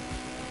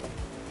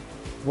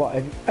 What,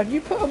 have you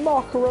put a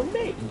marker on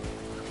me?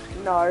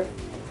 No.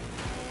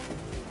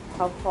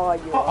 How far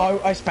you are?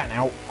 Uh-oh, I span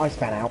out. I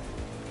span out.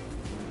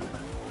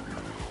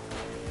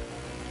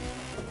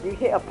 You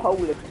hit a pole.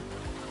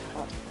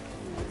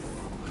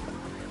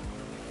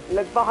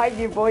 Look behind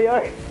you,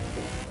 boyo.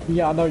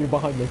 Yeah, I know you're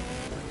behind me.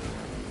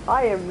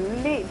 I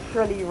am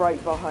literally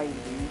right behind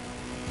you.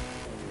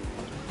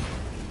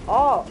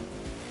 Oh,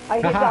 I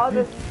hit the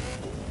other.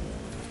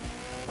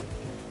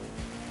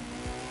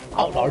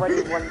 Oh I'm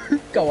already no.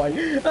 one. Go on.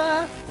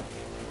 Ah.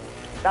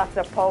 That's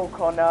a pole,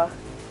 Connor.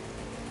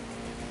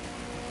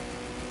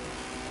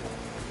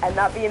 And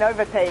that be an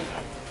overtake.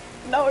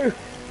 No.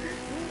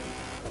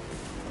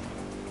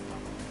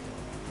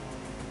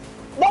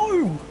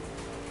 No.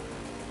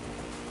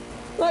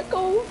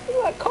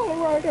 That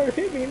Colorado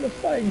hit me in the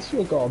face.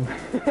 You're gone.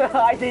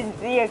 I didn't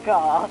see a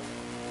car.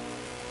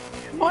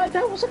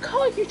 That was a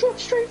car. You drove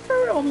straight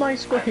through it on my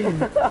screen.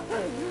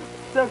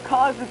 So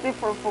cars are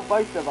different for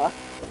both of us.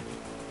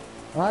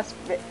 That's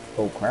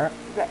bull crap.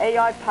 The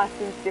AI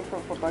pattern's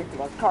different for both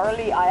of us.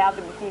 Currently, I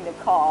haven't seen a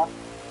car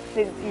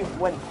since you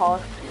went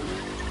past me.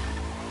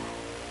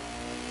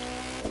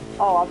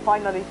 Oh, I've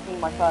finally seen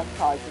my first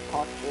car just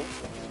past you.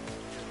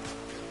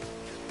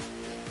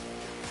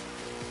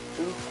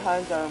 These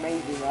turns are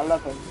amazing. I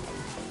love them.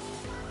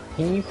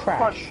 Can you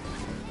crash?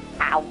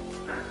 Ow!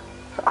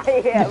 I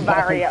hit a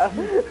barrier.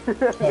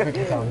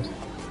 Perfect timed.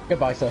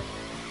 Goodbye, sir.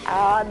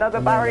 Ah, another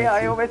barrier.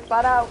 I almost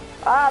spat out.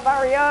 Ah,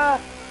 barrier!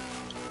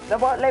 They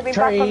won't let me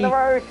back on the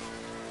road.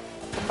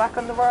 I'm back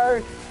on the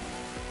road.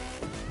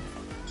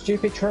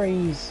 Stupid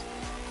trees.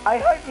 I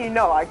hope you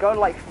know I go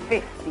like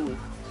 50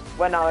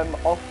 when I'm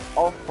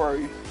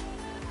off-road.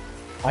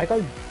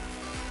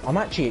 I'm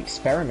actually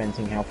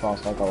experimenting how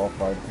fast I go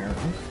off-road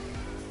apparently.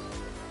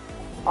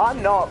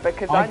 I'm not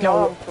because I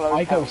know I'm slow.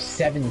 I go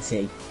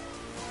 70.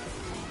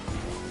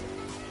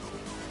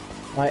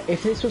 Like,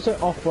 if this was an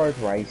off-road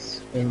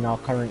race in our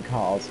current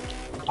cars,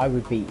 I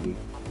would beat you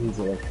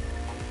easily.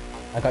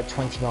 I got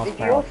 20 miles per hour.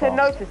 Did you also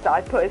notice that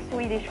I put a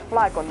Swedish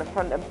flag on the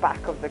front and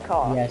back of the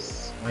car?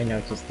 Yes, I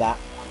noticed that.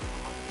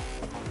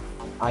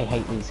 I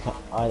hate these.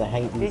 I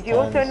hate these. Did you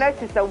also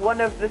notice that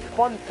one of the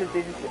sponsors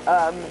is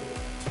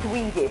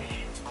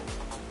Swedish?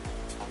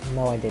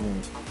 No, I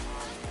didn't.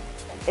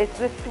 It's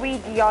the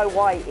Swede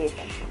DIY-ish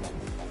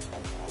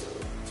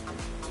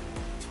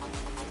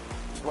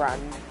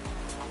brand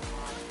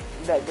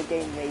that the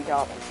game made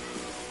up.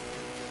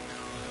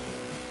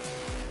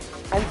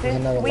 And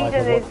since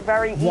Sweden is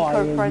very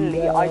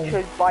eco-friendly, I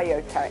chose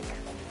biotech.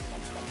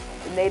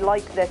 And they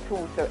like their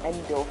tools, so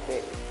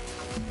endorphin.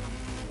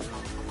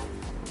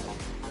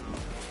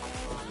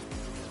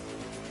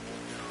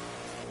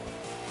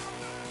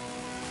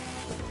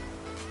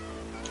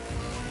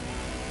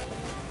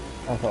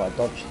 I thought I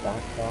dodged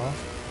that car.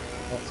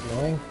 That's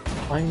annoying.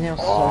 I'm now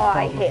so Oh, far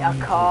I hit a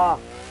behind car.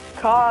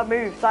 Car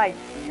move sight.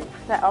 You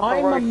set up a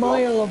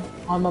roadblock.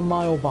 I'm a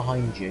mile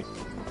behind you.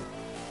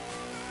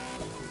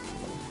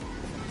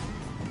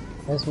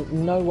 There's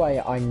no way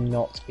I'm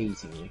not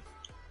beating you.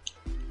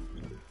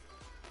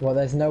 Well,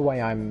 there's no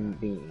way I'm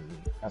beating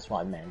you. That's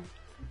what I meant.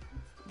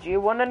 Do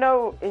you want to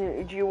know?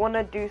 Do you want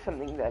to do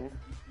something then?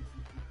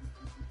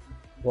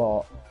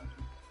 What?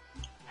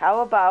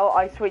 How about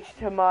I switch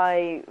to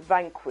my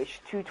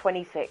Vanquish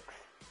 226?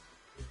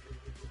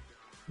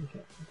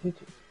 Okay.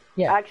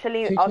 Yeah.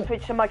 Actually, I'll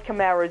switch to my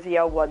Camaro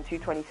ZL1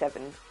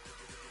 227.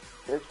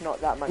 There's not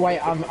that much. Wait,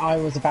 I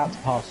was about to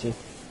pass you.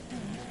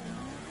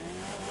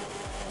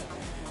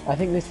 I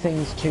think this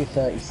thing's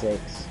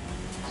 236,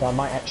 so I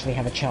might actually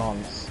have a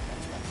chance.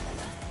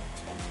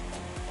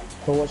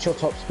 But what's your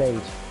top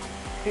speed?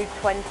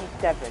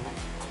 227.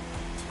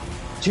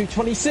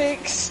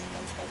 226!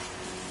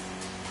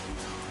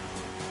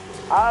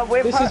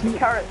 We're This is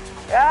current.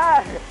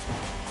 Ah!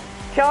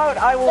 Child,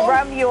 I will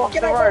ram you off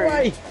get the out of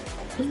road.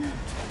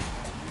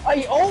 my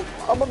way!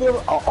 I'm on the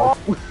other. Oh.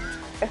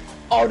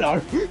 Oh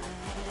no!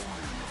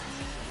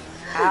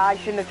 I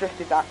shouldn't have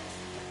drifted that.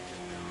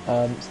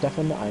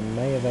 Stefan, I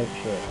may have ate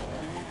shit.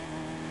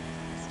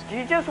 Do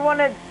you just want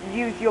to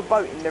use your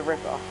boat in the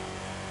river?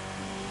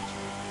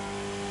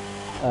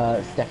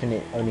 Stefan,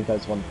 it only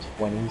goes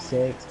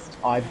 126.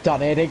 I've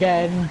done it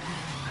again!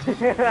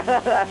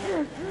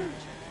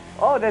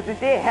 Oh, there's a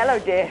deer. Hello,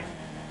 deer.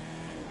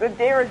 The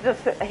deer is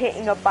just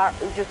hitting a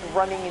just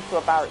running into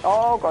a barrier.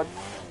 Oh, God.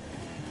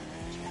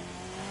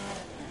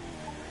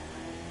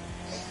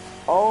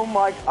 Oh,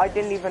 my. I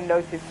didn't even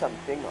notice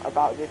something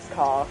about this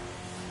car.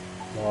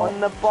 What? On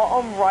the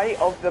bottom right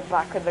of the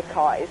back of the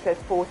car, it says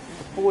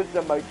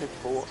Forza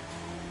Motorsport.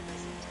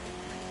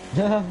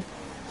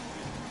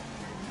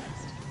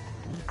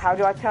 How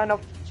do I turn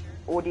off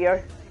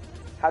audio?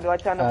 How do I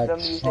turn off the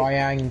music?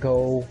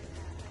 Triangle.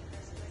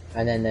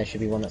 And then there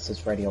should be one that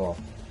says radio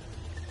off.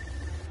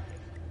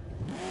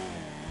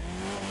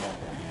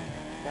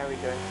 There we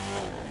go.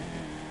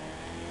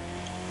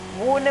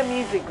 Warner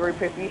Music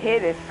Group, if you hear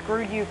this,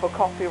 screw you for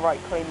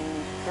copyright claiming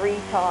me 3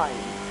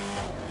 times.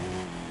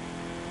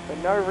 For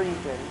no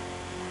reason.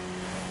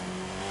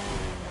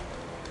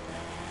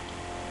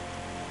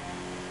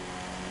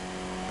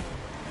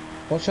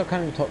 What's your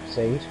current top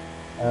speed?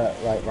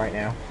 Like right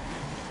now?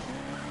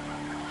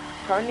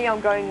 Currently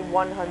I'm going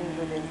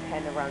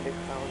 110 around this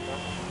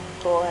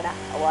corner.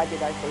 Why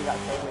did I say that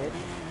so weird?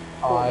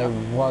 I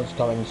was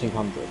going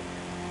 200.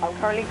 I'm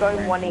currently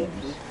going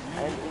 180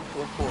 and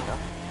into a corner.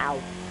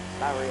 Ow.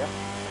 Barrier.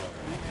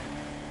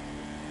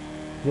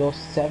 You're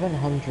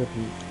 700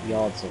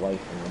 yards away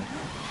from me.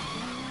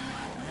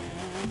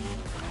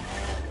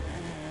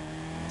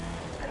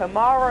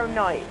 Camaro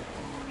Night.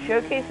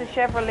 Showcase the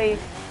Chevrolet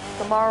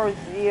Camaro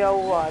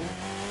Z01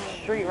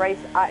 street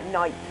race at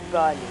night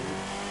burning.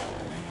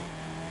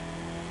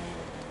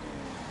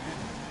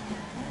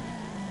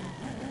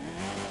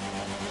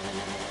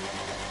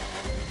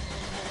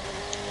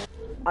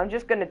 I'm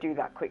just gonna do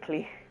that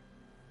quickly.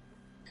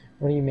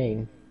 What do you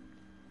mean?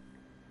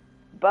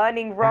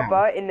 Burning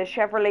rubber in the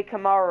Chevrolet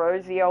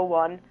Camaro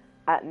Z01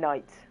 at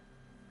night.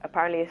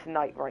 Apparently it's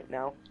night right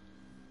now.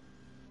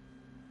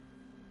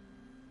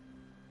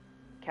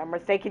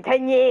 Camera's taking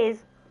 10 years!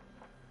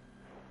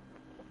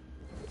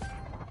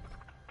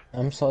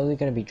 I'm slowly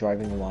going to be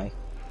driving away.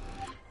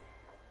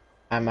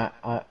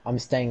 I'm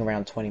staying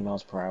around 20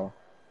 miles per hour.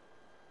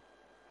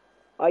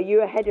 Are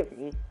you ahead of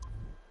me?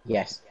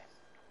 Yes.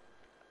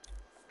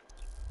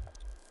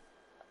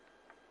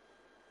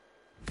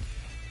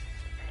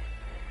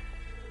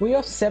 We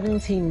are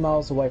 17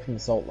 miles away from the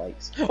Salt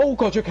Lakes. Oh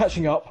god, you're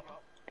catching up!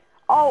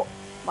 Oh!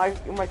 My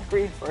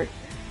screen's broke.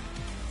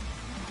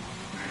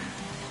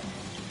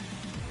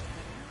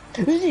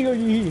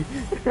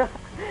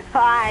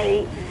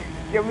 Hi!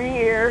 Come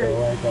here! Go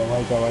away, go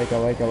away, go away,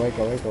 go away, go away,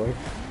 go away, go away.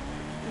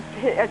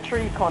 Hit a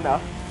tree, Connor.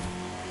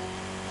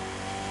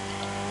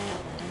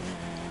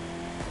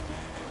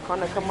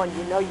 Connor, come on,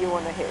 you know you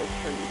want to hit a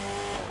tree.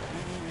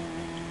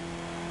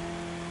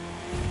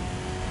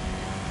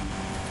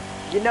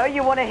 You know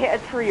you want to hit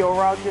a tree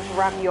or I'll just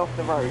ram you off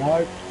the road.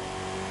 No.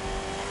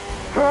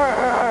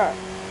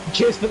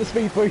 Cheers for the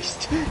speed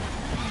boost.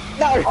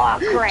 No! Oh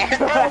crap!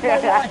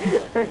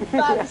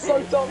 That's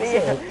so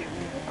toxic.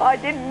 I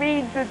didn't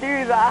mean to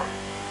do that.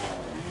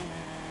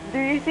 Do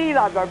you see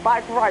that though?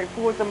 Back right,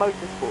 Forza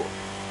Motorsport.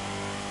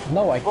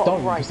 No, I Bottom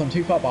don't, right. because I'm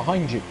too far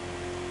behind you.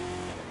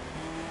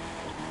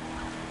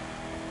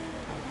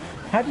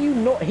 Have you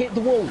not hit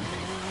the wall?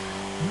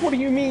 What do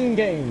you mean,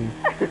 game?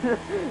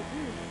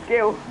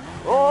 Skill.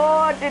 Oh,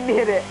 I didn't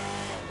hit it.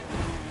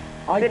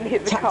 I didn't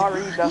hit the car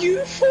either.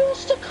 You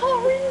forced the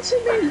car into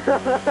me!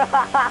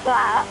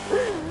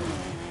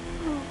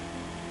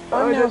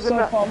 Oh, I'm now there's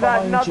so far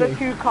behind another you.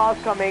 2 cars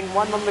coming,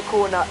 one on the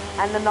corner,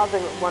 and another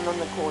one on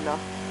the corner,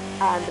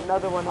 and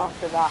another one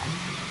after that.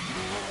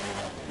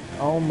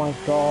 Oh my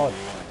god.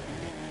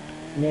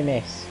 Near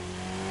miss.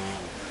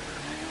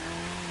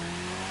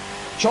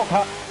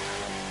 Shortcut!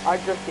 I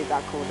just hit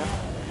that corner.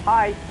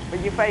 Hi, but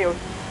you failed.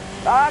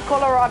 Ah,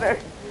 Colorado!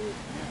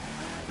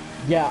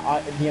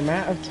 Yeah, the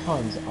amount of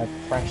times I've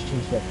crashed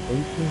into a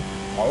freaking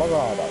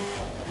Colorado.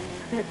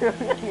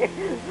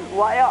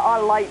 Why are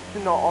our lights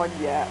not on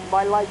yet?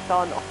 My lights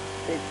aren't on.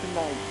 It's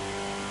night.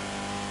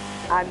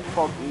 And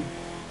foggy.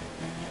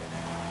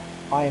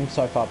 I am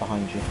so far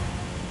behind you.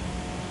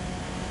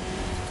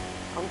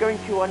 I'm going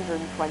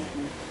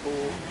 224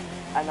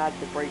 and I had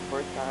to brake for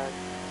a turn.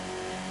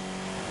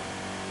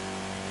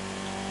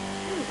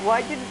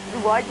 Why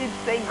did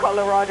saying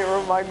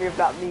Colorado remind me of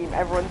that meme?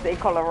 Everyone say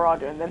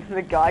Colorado and then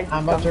the guy just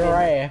comes in.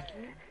 Amateur.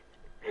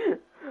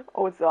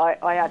 Also,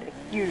 I had a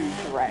huge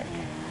wreck.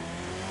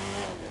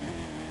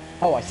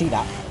 Oh, I see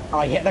that.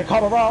 I hit the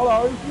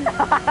Colorado!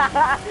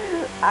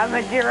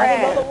 Amateur.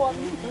 And another one!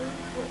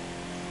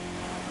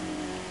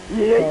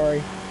 Yeah.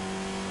 Sorry.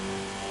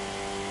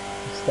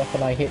 Steph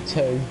and I hit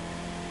 2.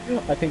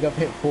 I think I've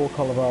hit 4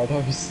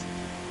 Colorados.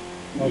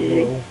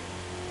 Overall.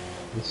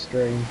 This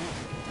stream.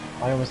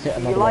 I almost hit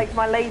Do another you like one.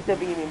 my laser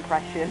beam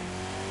impression?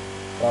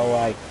 Go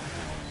away.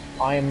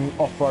 I'm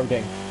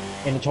off-roading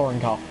in a touring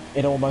car.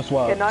 It almost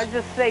worked. Can I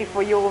just say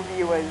for your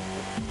viewers,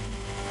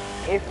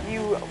 if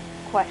you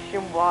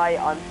question why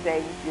I'm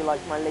saying do you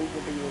like my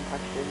laser beam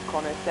impression,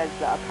 Connor says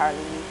that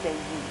apparently me saying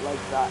you like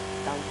that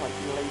sounds like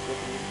your laser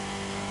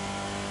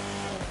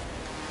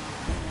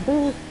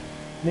beam.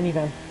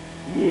 Minivan.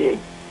 Yeah.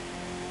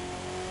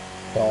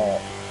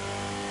 Stop.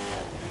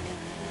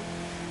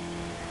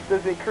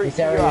 Does it creep This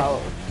you area-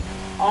 out?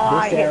 Oh,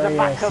 I This hit the area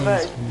back of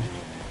seems...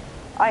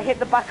 a... I hit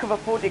the back of a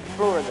Ford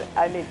Explorer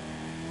and it's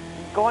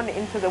gone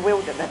into the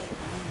wilderness.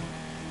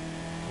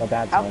 My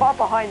bad How time. far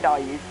behind are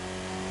you?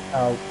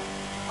 Oh,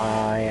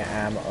 I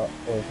am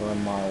over a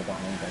mile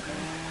behind, I think.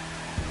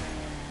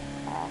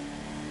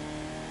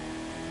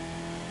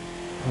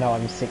 No,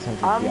 I'm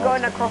 600 I'm yards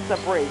going behind. across the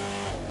bridge.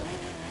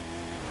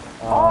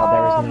 There is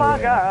Oh no my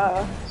way.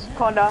 god.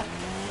 Connor,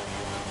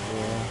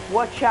 Yeah.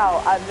 watch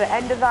out. At the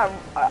end of that,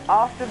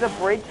 after the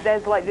bridge,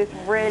 there's like this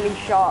really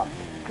sharp,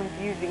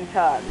 confusing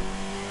turn.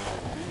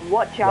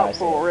 Watch Yeah, I out see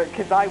for it,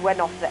 because I went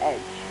off the edge.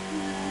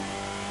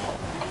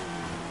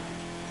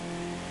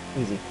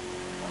 Easy.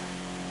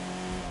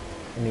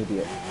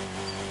 Immediate.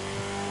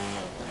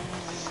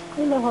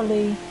 Hello,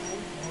 Holly.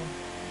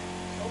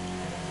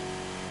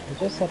 I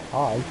just said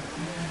hi.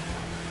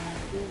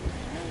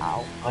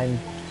 Ow.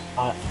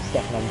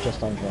 Stefan, I'm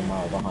just under a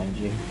mile behind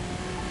you.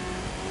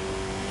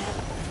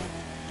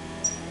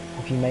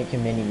 If you make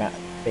your mini-map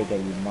bigger,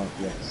 you might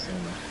be able to see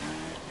me.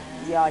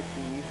 Yeah, I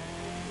see you.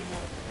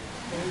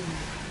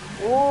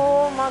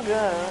 Oh my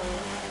god.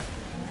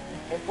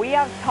 If we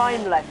have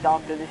time left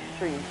after this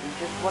stream, we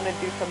just want to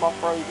do some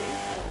off-roading.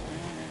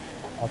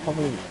 I'll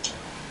probably...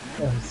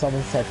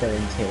 someone said they're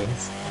in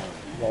tears.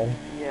 Lol.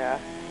 Yeah.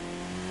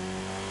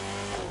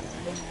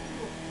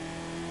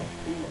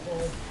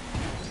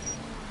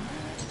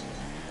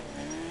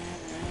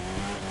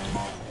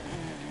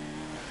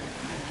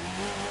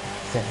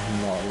 Said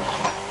no.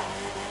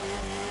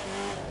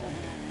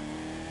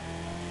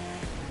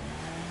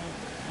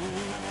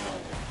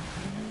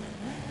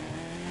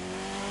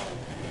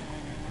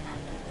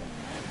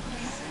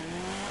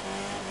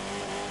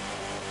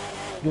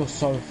 You're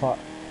so far.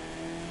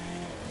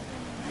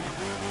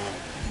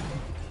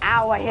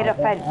 Ow, I hit a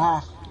fence.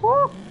 Ah.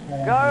 Woo!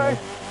 Go!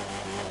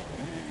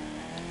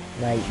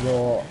 Mate,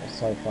 you're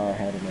so far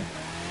ahead of me.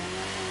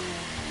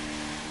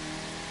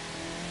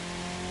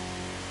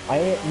 I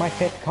hit my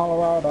 5th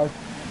Colorado.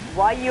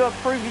 Why are you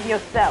approving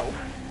yourself?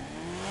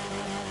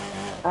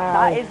 Ow.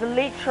 That is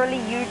literally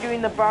you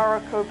doing the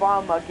Barack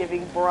Obama,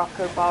 giving Barack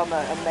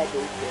Obama a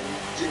medal thing.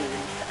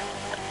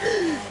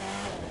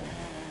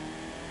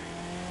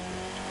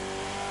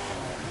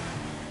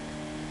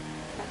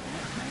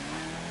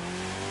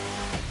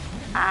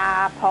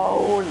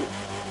 Apple.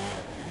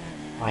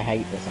 I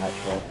hate this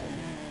actually.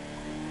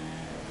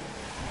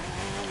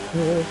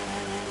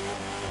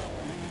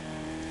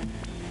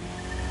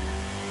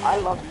 I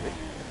love this.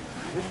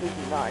 This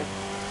is nice.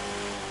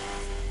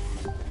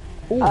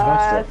 Ooh,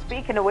 nice drift.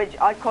 Speaking of which,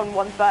 Icon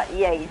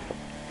 138.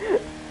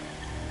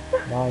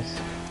 Nice.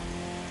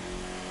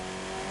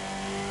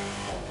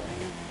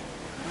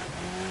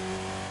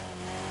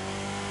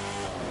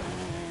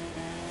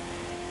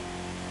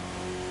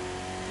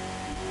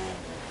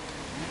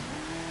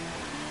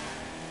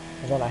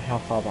 I don't know how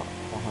far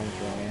behind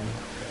you I am.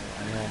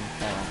 I am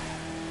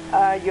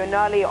far. You're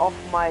nearly off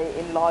my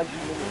enlarged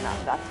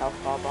mini-map, that's how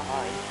far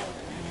behind.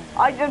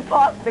 I just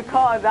passed the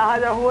car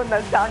that had a horn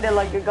that sounded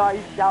like a guy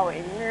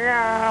shouting.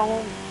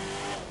 Meow.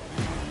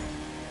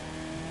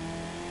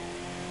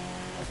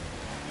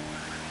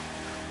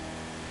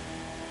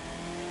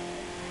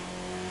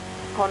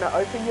 Connor,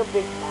 open your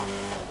big map.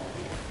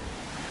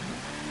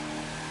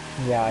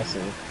 Yeah, I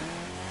see.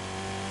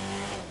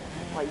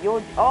 Like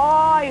you're...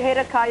 Oh, you hit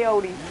a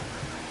coyote.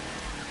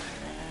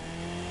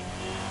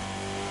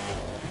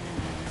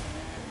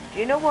 Do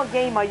you know what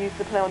game I used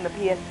to play on the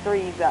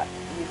PS3 that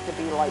used to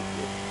be like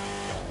this?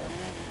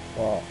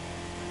 What?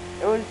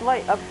 It was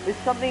like, it's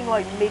something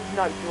like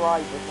Midnight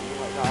Drive or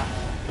something like that.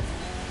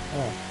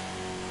 Oh.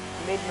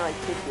 Midnight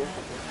City or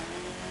something.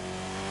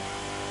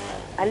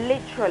 And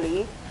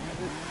literally,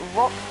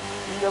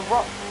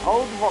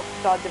 old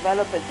Rockstar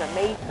developers that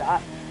made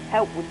that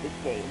help with this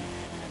game.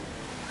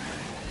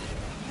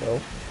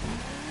 Cool.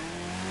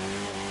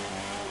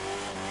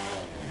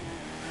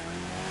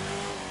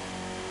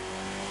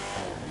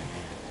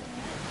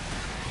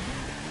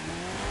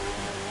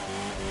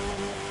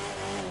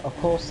 Of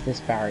course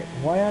this barrier.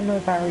 Why are no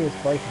barriers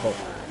breakable?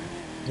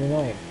 It's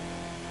annoying.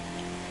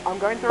 I'm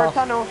going through a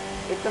tunnel.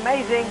 It's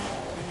amazing.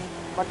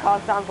 My car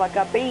sounds like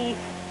a beast.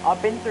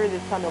 I've been through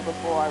this tunnel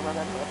before, I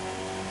remember.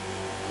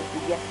 It's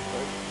a yes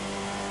through.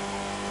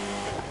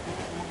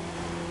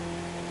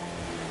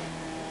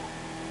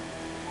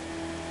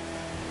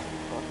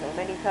 Got so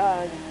many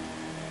turns.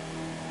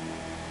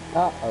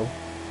 Uh-oh.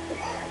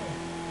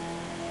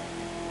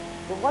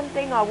 The one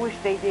thing I wish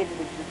they did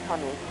with the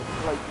tunnels,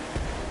 like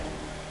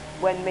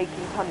when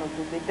making tunnels,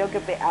 is they dug a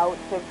bit out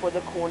so for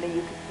the corner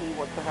you could see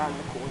what's around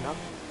the corner.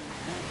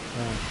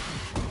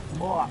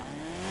 Oh,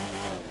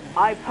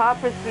 I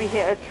purposely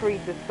hit a tree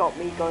to stop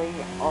me going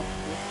off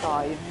the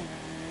side.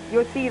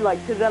 You'll see,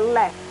 like, to the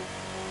left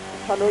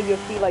the tunnel, you'll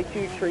see, like,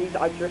 2 trees.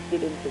 I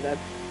drifted into them.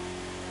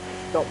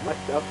 Stop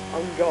myself.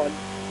 I'm gone.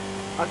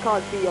 I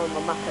can't see on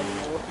my map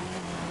anymore.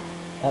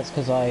 That's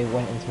because I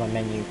went into my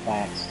menu by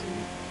accident.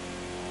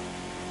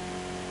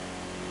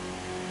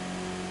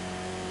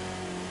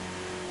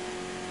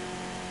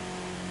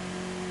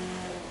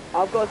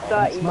 I've got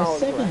 30 It's my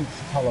miles 7th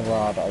left.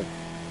 Colorado.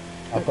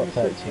 I've got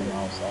 32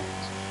 miles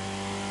left.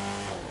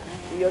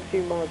 So you're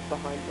 2 miles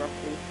behind,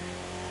 roughly.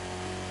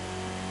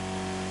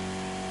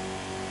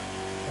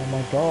 Oh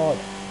my god.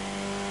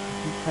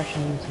 I keep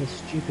crashing into this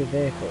stupid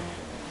vehicle.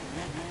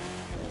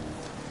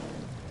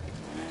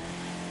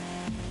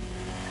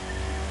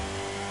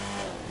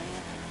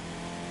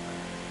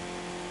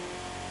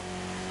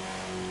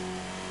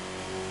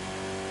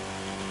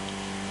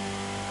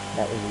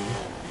 That was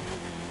easy.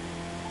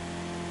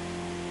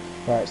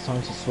 Right, it's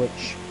time to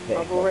switch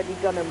vehicle. I've already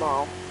done a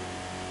mile.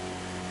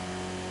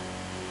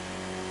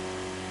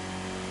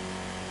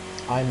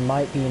 I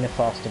might be in a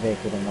faster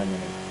vehicle than my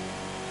mini.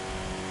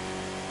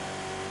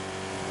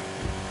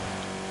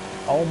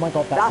 Oh my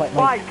god, that's like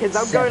my fine, because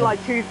I'm going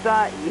like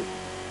 230.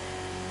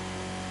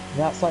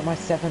 That's like my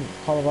 7th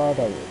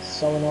Colorado. It's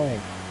so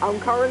annoying. I'm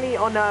currently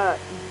on a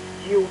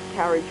dual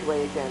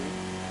carriageway again.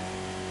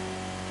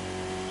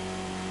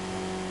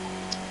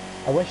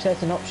 I wish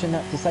there's an option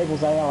that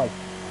disables AI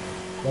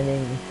when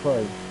in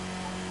through.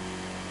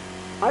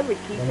 I would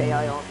keep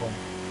AI on.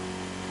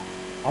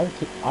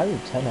 I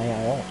would turn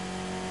AI off.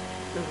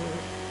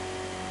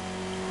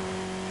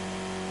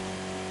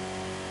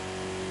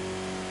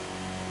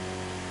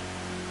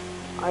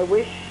 I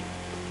wish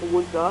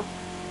Forza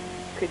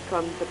could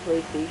come to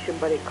PlayStation,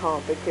 but it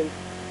can't because,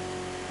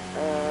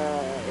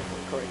 if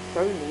I'm correct,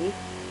 Sony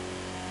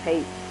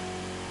hates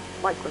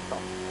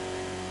Microsoft.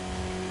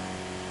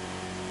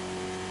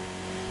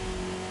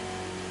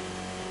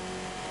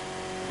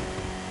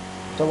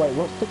 So wait,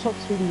 what's the top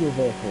speed of your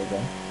vehicle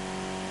again?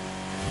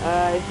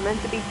 It's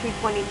meant to be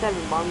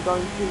 227, but I'm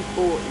going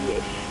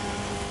 240-ish.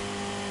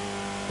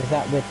 Is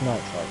that with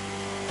nitro?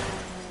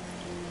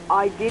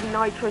 I did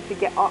nitro to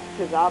get up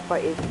to that,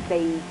 but it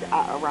stays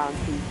at around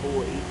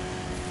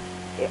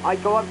 240. I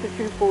go up to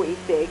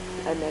 246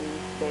 and then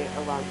stay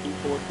around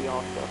 240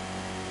 after.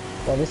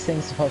 Well, this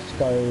thing's supposed to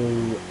go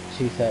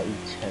 232.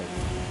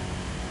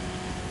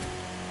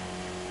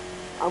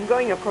 I'm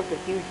going across a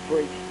huge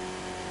bridge.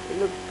 It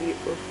looks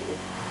beautiful.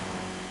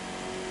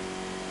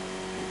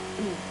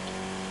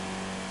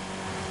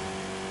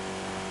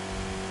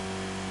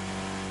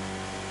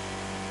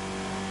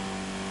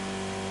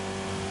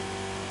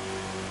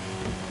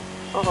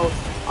 Uh-oh,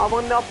 I'm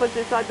on the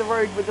opposite side of the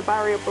road with the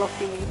barrier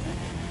blocking me.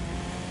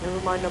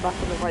 Never mind, I'm back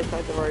on the right side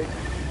of the road.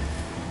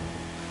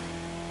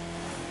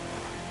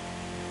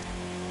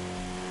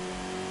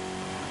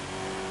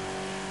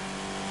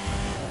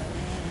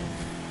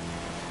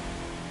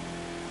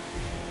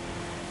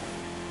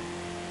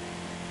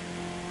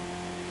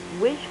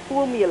 Which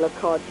Formula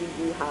car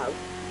do you have?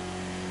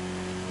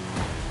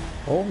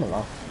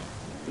 Formula?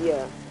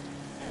 Yeah.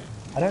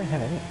 I don't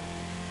have any.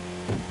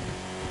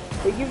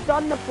 But you've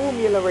done the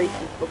Formula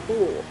races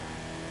before.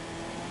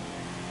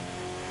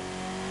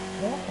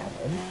 No, I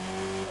haven't.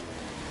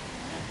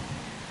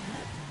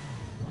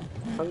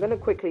 I'm gonna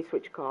quickly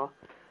switch car.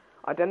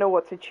 I don't know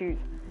what to choose.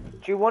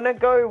 Do you want to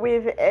go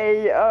with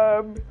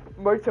a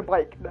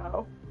motorbike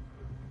now?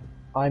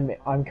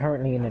 I'm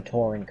currently in a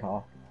touring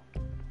car.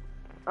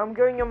 I'm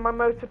going on my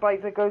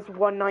motorbike that goes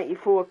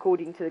 194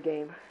 according to the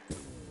game.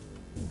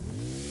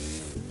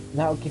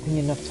 That'll give me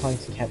enough time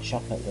to catch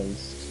up at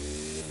least.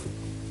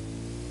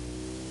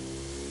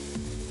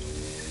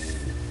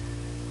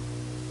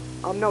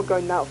 I'm not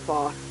going that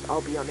fast,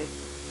 I'll be honest.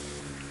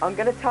 I'm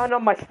gonna turn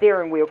on my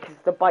steering wheel because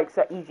the bikes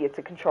are easier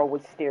to control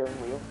with steering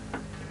wheel.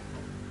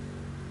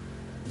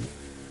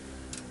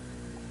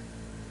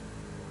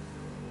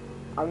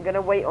 I'm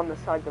gonna wait on the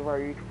side of the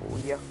road for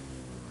you.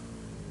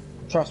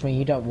 Trust me,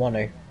 you don't want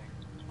to.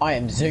 I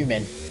am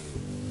zooming.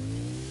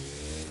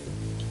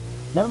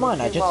 Never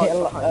mind. I just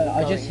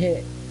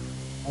hit.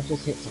 I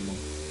just hit someone.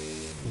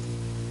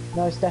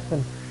 No,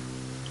 Stefan.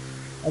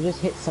 I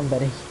just hit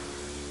somebody.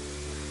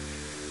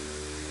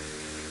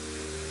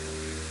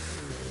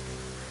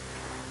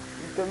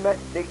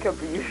 Domestic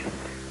abuse.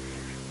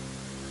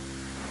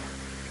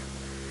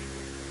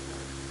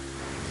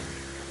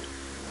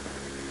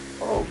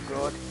 Oh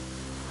god.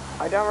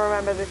 I don't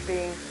remember this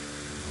being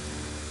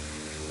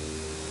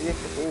this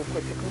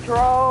awkward to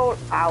control.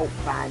 Ow,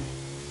 man.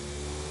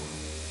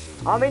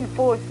 I'm in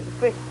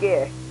fifth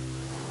gear.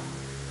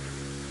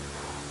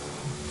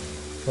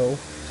 Cool.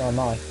 So am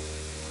I.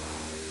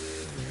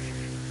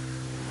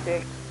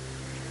 6.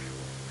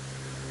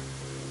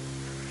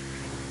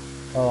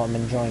 Oh, I'm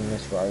enjoying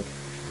this road.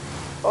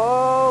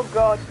 Oh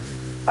god.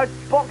 A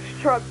box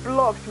truck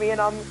blocked me and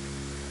I'm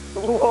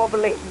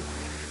Wobbling.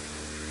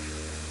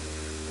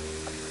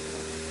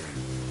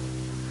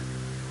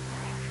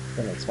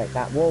 Didn't expect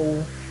that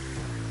wall.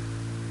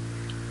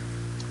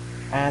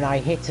 And I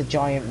hit a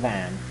giant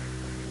van.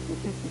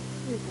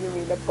 You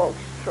mean a box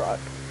truck?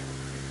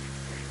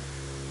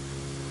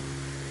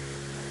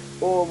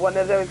 Or one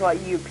of those like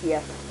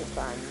UPS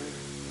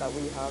vans that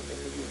we have in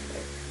the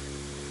UK.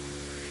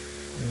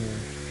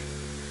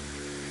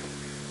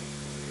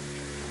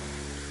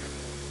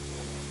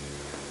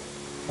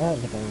 I don't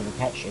think I'm going to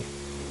catch you.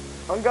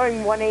 I'm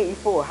going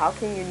 184. How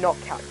can you not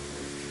catch me?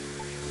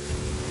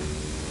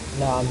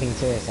 No, I'm being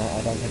serious.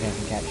 I don't think I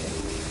can catch you.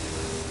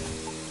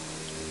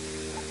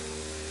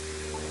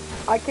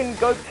 I can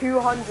go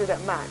 200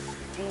 at max.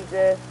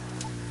 Jesus.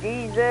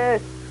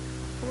 Jesus.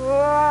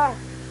 Ah.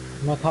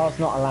 My car's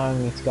not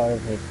allowing me to go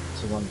over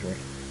 200.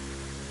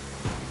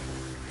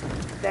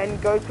 Then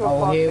go to a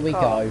Oh, faster here we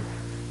car. go.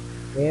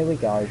 Here we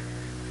go.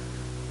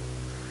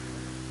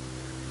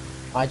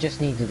 I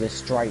just needed a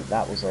straight,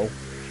 that was all.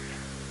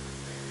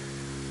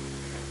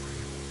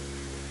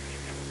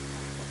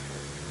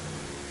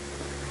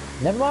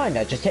 Never mind,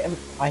 I just hit him.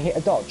 I hit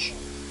a dodge.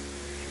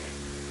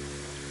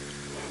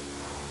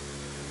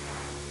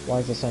 Why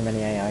is there so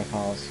many AI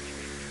cars?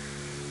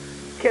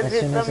 Because As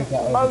it's soon as I a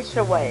get over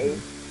motorway.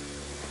 200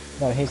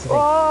 No, here's the thing.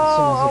 Oh, as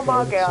soon as I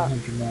my get God.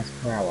 over 200 miles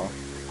per hour,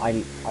 I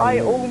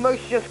lose.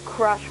 almost just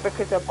crashed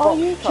because a Are box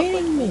you truck was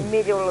kidding in me? the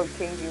middle of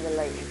changing the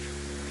lane.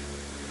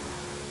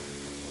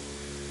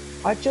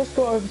 I just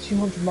got over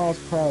 200 miles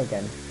per hour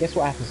again. Guess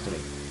what happens to me?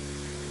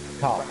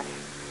 Car. Crash.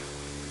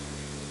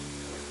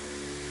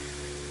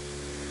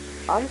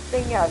 I'm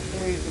thinking how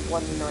smooth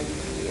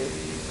 190 is.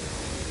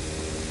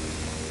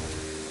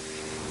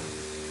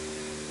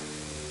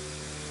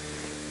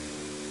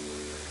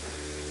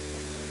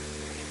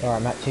 Alright,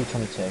 I'm at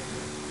 222,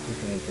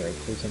 223,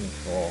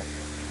 224,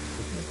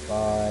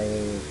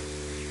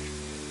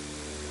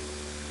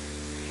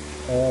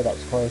 225. That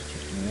was close,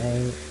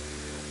 228.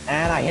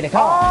 And I hit a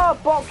car! Oh,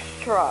 box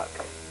truck!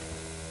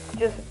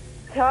 Just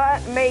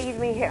made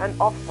me hit an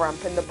off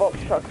ramp and the box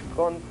truck's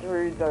gone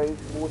through those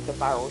water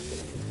barrels.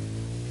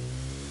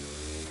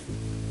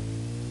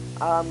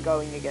 I'm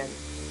going again.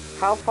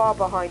 How far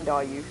behind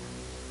are you?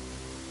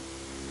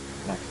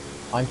 No,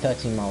 I'm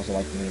 13 miles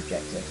away from the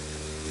objective.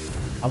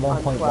 I'm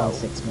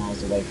 1.16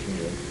 miles away from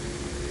you.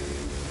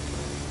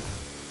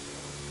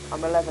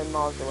 I'm 11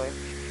 miles away.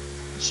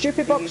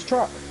 Stupid So box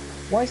truck!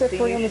 Why is there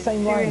three on the same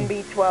You should line? soon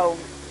be 12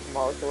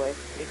 miles away,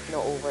 if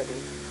not already.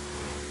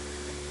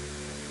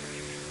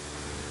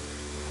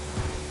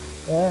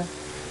 Yeah.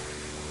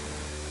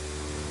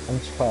 I'm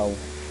 12.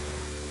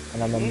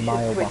 And I'm a mile You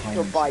should switch behind.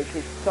 to a bike,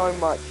 it's so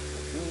much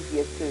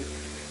easier to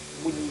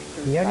weave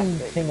through The only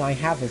traffic. thing I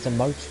have is a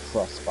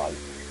motocross bike.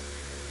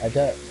 A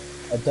dirt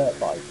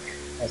bike.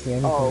 That's the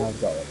only thing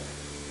I've got.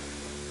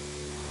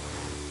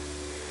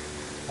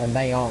 And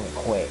they aren't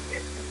quick.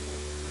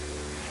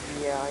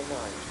 Yeah, I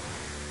know.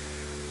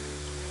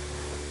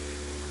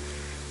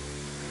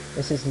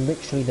 This is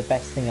literally the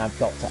best thing I've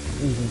got to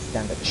even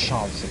stand a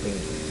chance of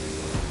being.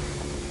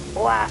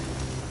 Wah!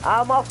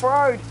 I'm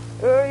off-road!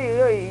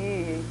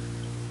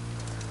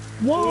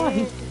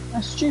 Why?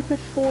 A stupid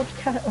Ford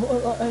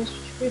a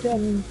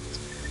stupid,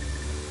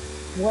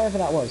 whatever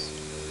that was.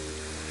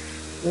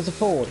 It was a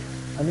Ford.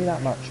 I knew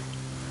that much.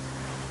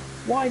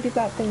 Why did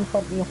that thing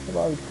bump me off the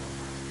road?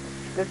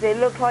 Does it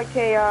look like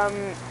a,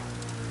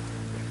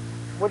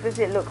 what does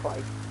it look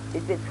like?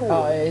 Is it tall?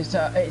 Oh, it's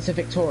a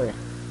Victoria.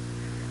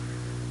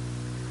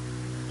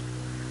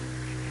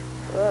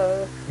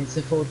 It's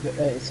a Ford,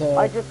 it's a...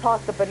 I just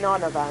passed a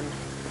banana van.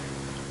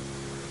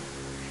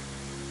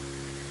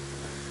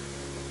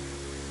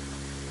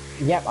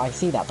 Yep, I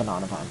see that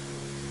banana van.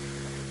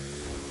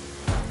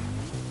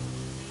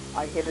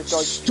 I hit a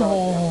Dodge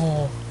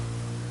Charger. Stop!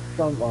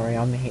 Don't worry,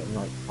 I'm hitting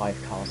like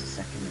 5 cars a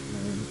second at the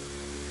moment.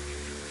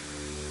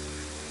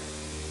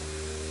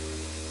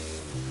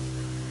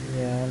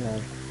 Yeah, I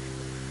know.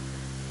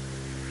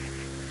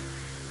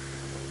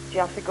 Do you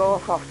have to go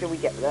off after we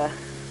get there?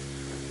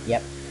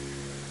 Yep.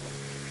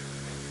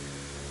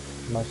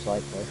 Most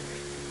likely.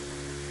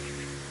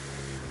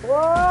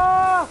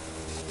 Whoa!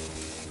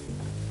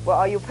 Well,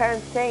 are your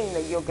parents saying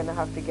that you're gonna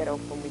have to get off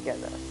when we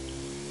get there?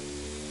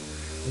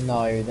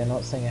 No, they're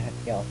not saying I have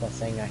to get off, they're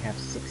saying I have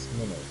 6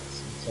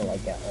 minutes until I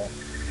get off.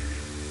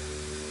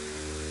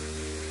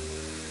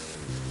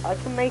 I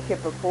can make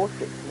it before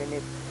 6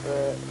 minutes,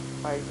 but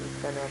I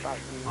just don't know about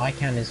you. I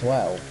can as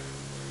well.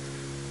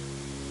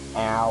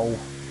 Ow.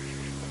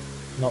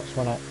 Not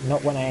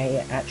when I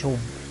hit actual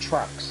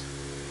trucks.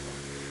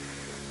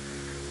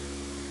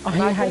 I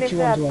Imagine had if you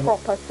they had under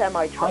proper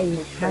semi-trucks I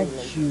with had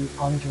trailers. you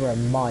under a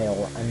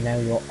mile and now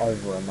you're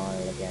over a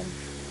mile again.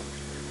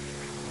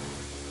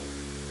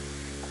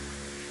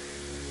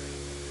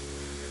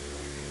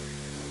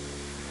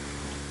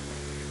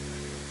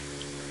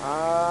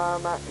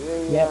 I'm at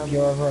the, Yep,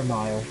 you're over a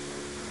mile.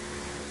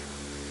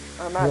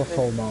 I'm at You're the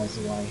 4 miles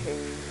away.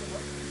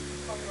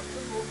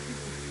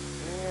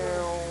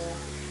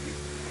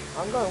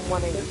 I'm going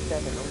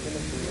 187, I'm gonna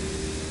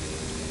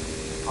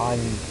see it. I'm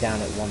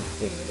down at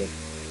 150.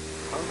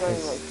 I'm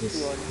going like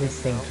 200 This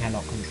thing now.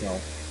 cannot control.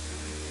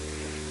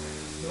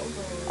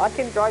 I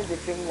can drive this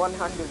thing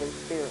one-handed with a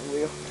steering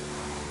wheel.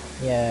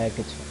 Yeah,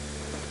 good.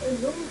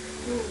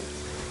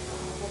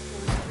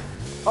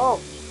 Oh,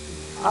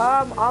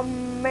 I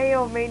may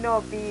or may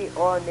not be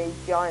on a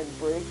giant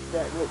bridge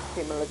that looks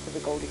similar to the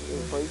Golden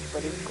Gate Bridge,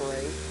 but it's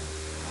grey.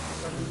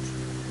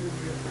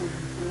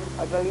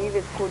 I believe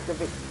it's called the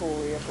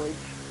Victoria Bridge.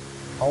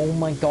 Oh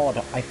my god,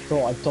 I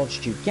thought I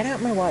dodged you. Get out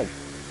of my way!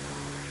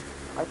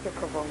 I took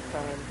a wrong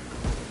turn.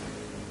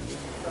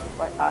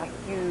 Like a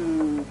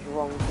huge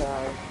wrong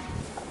turn.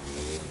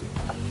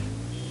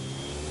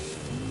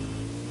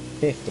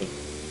 50.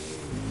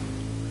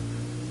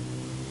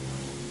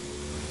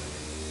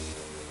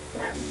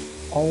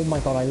 Oh my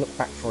god, I looked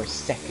back for a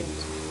second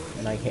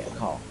and I hit a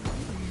car.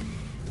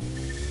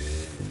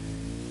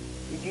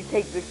 Did you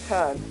take the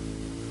turn?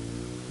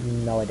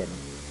 No, I didn't.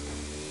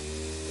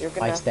 You're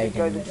gonna have to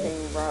go the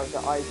same route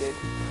that I did.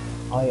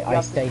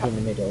 I stayed in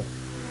the middle.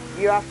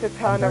 You have to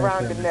turn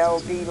around and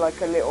there'll be like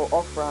a little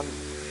off-ramp.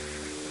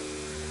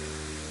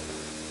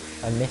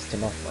 I missed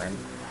an off-ramp.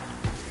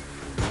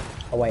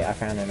 Oh wait, I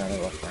found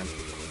another off-ramp.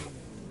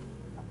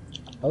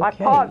 Okay. I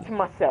parked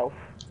myself.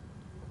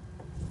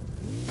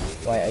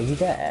 Wait, are you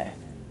there?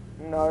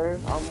 No,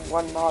 I'm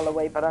 1 mile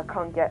away, but I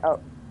can't get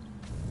out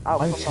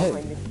I'm from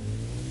behind you.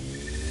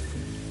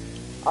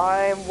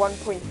 I'm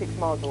 1.6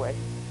 miles away.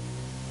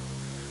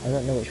 I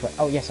don't know which way.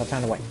 Oh yes, I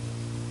found a way.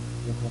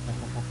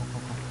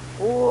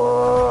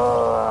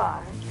 Whoa!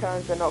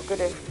 Turns are not good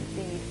at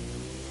speed.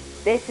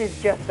 This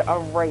is just a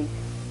race.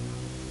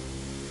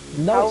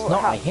 No, it's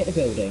not. I hit the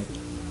building.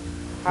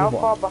 How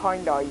far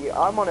behind are you?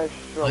 I'm on a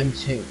straight. I'm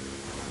 2.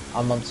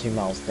 I'm on 2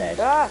 miles dead.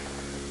 Ah!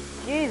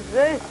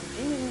 Jesus!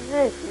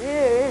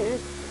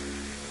 Jesus!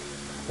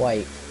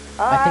 Wait.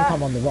 I think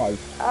I'm on the road.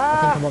 I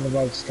think I'm on the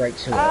road straight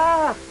to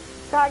it.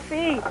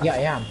 Taxi! Yeah, I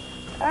am.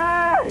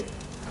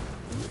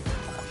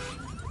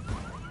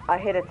 I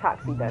hit a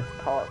taxi that's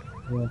parked.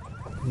 Yeah.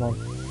 Come on.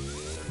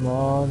 Come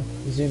on.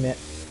 Zoom it.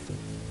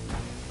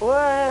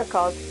 Whoa,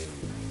 cars.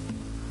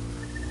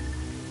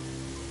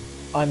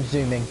 I'm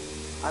zooming.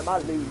 I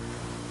might lose.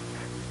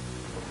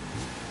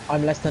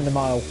 I'm less than a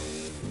mile.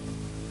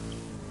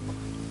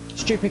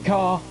 Stupid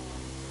car.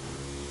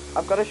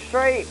 I've got a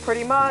straight,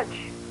 pretty much.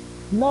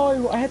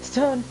 No, I had to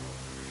turn.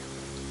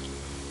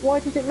 Why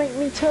did it make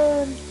me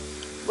turn?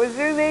 We're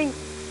zooming.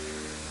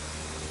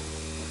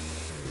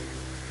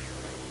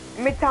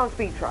 Midtown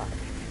speed trap.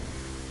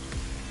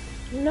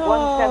 No.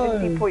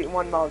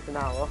 170.1 miles an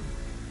hour.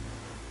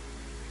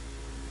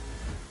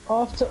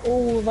 After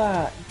all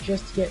that,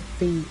 just to get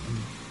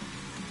beaten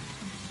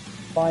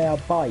by a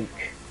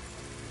bike.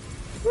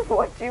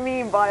 What do you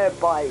mean by a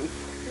bike?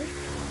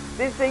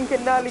 This thing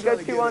can nearly go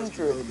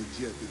 200.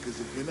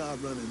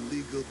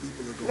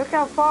 Look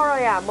how far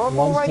I am. I'm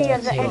already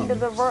at the end of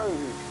the road.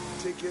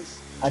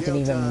 I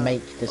didn't even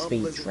make the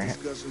speed trap.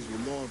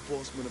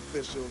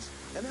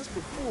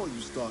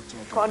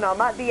 Connor,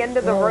 I'm at the end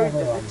of the road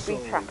that the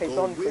speed trap is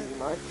on pretty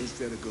much.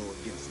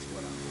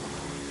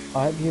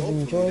 I hope you've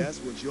enjoyed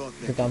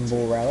the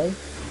Gumball Rally,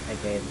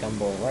 aka the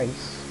Gumball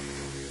Race.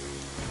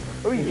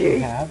 Oh if you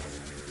yeah. have,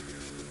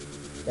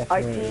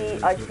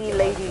 I see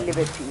Lady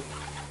Liberty.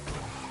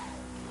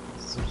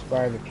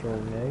 Subscribe if you're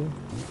new.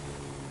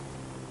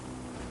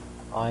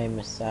 I'm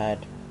a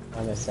sad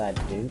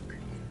Duke.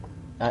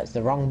 That's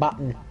the wrong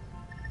button.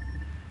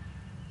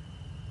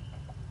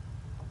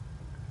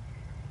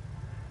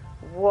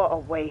 What a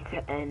way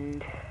to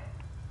end.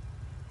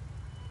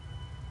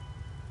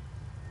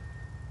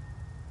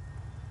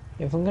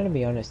 If I'm gonna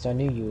be honest, I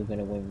knew you were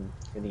gonna win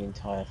for the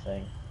entire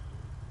thing.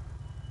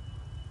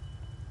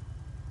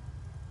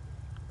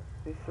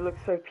 This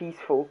looks so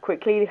peaceful.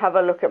 Quickly have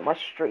a look at my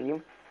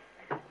stream.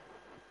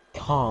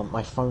 Can't,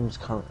 my phone's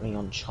currently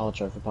on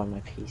charge over by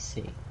my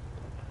PC.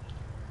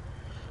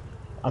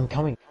 I'm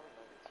coming.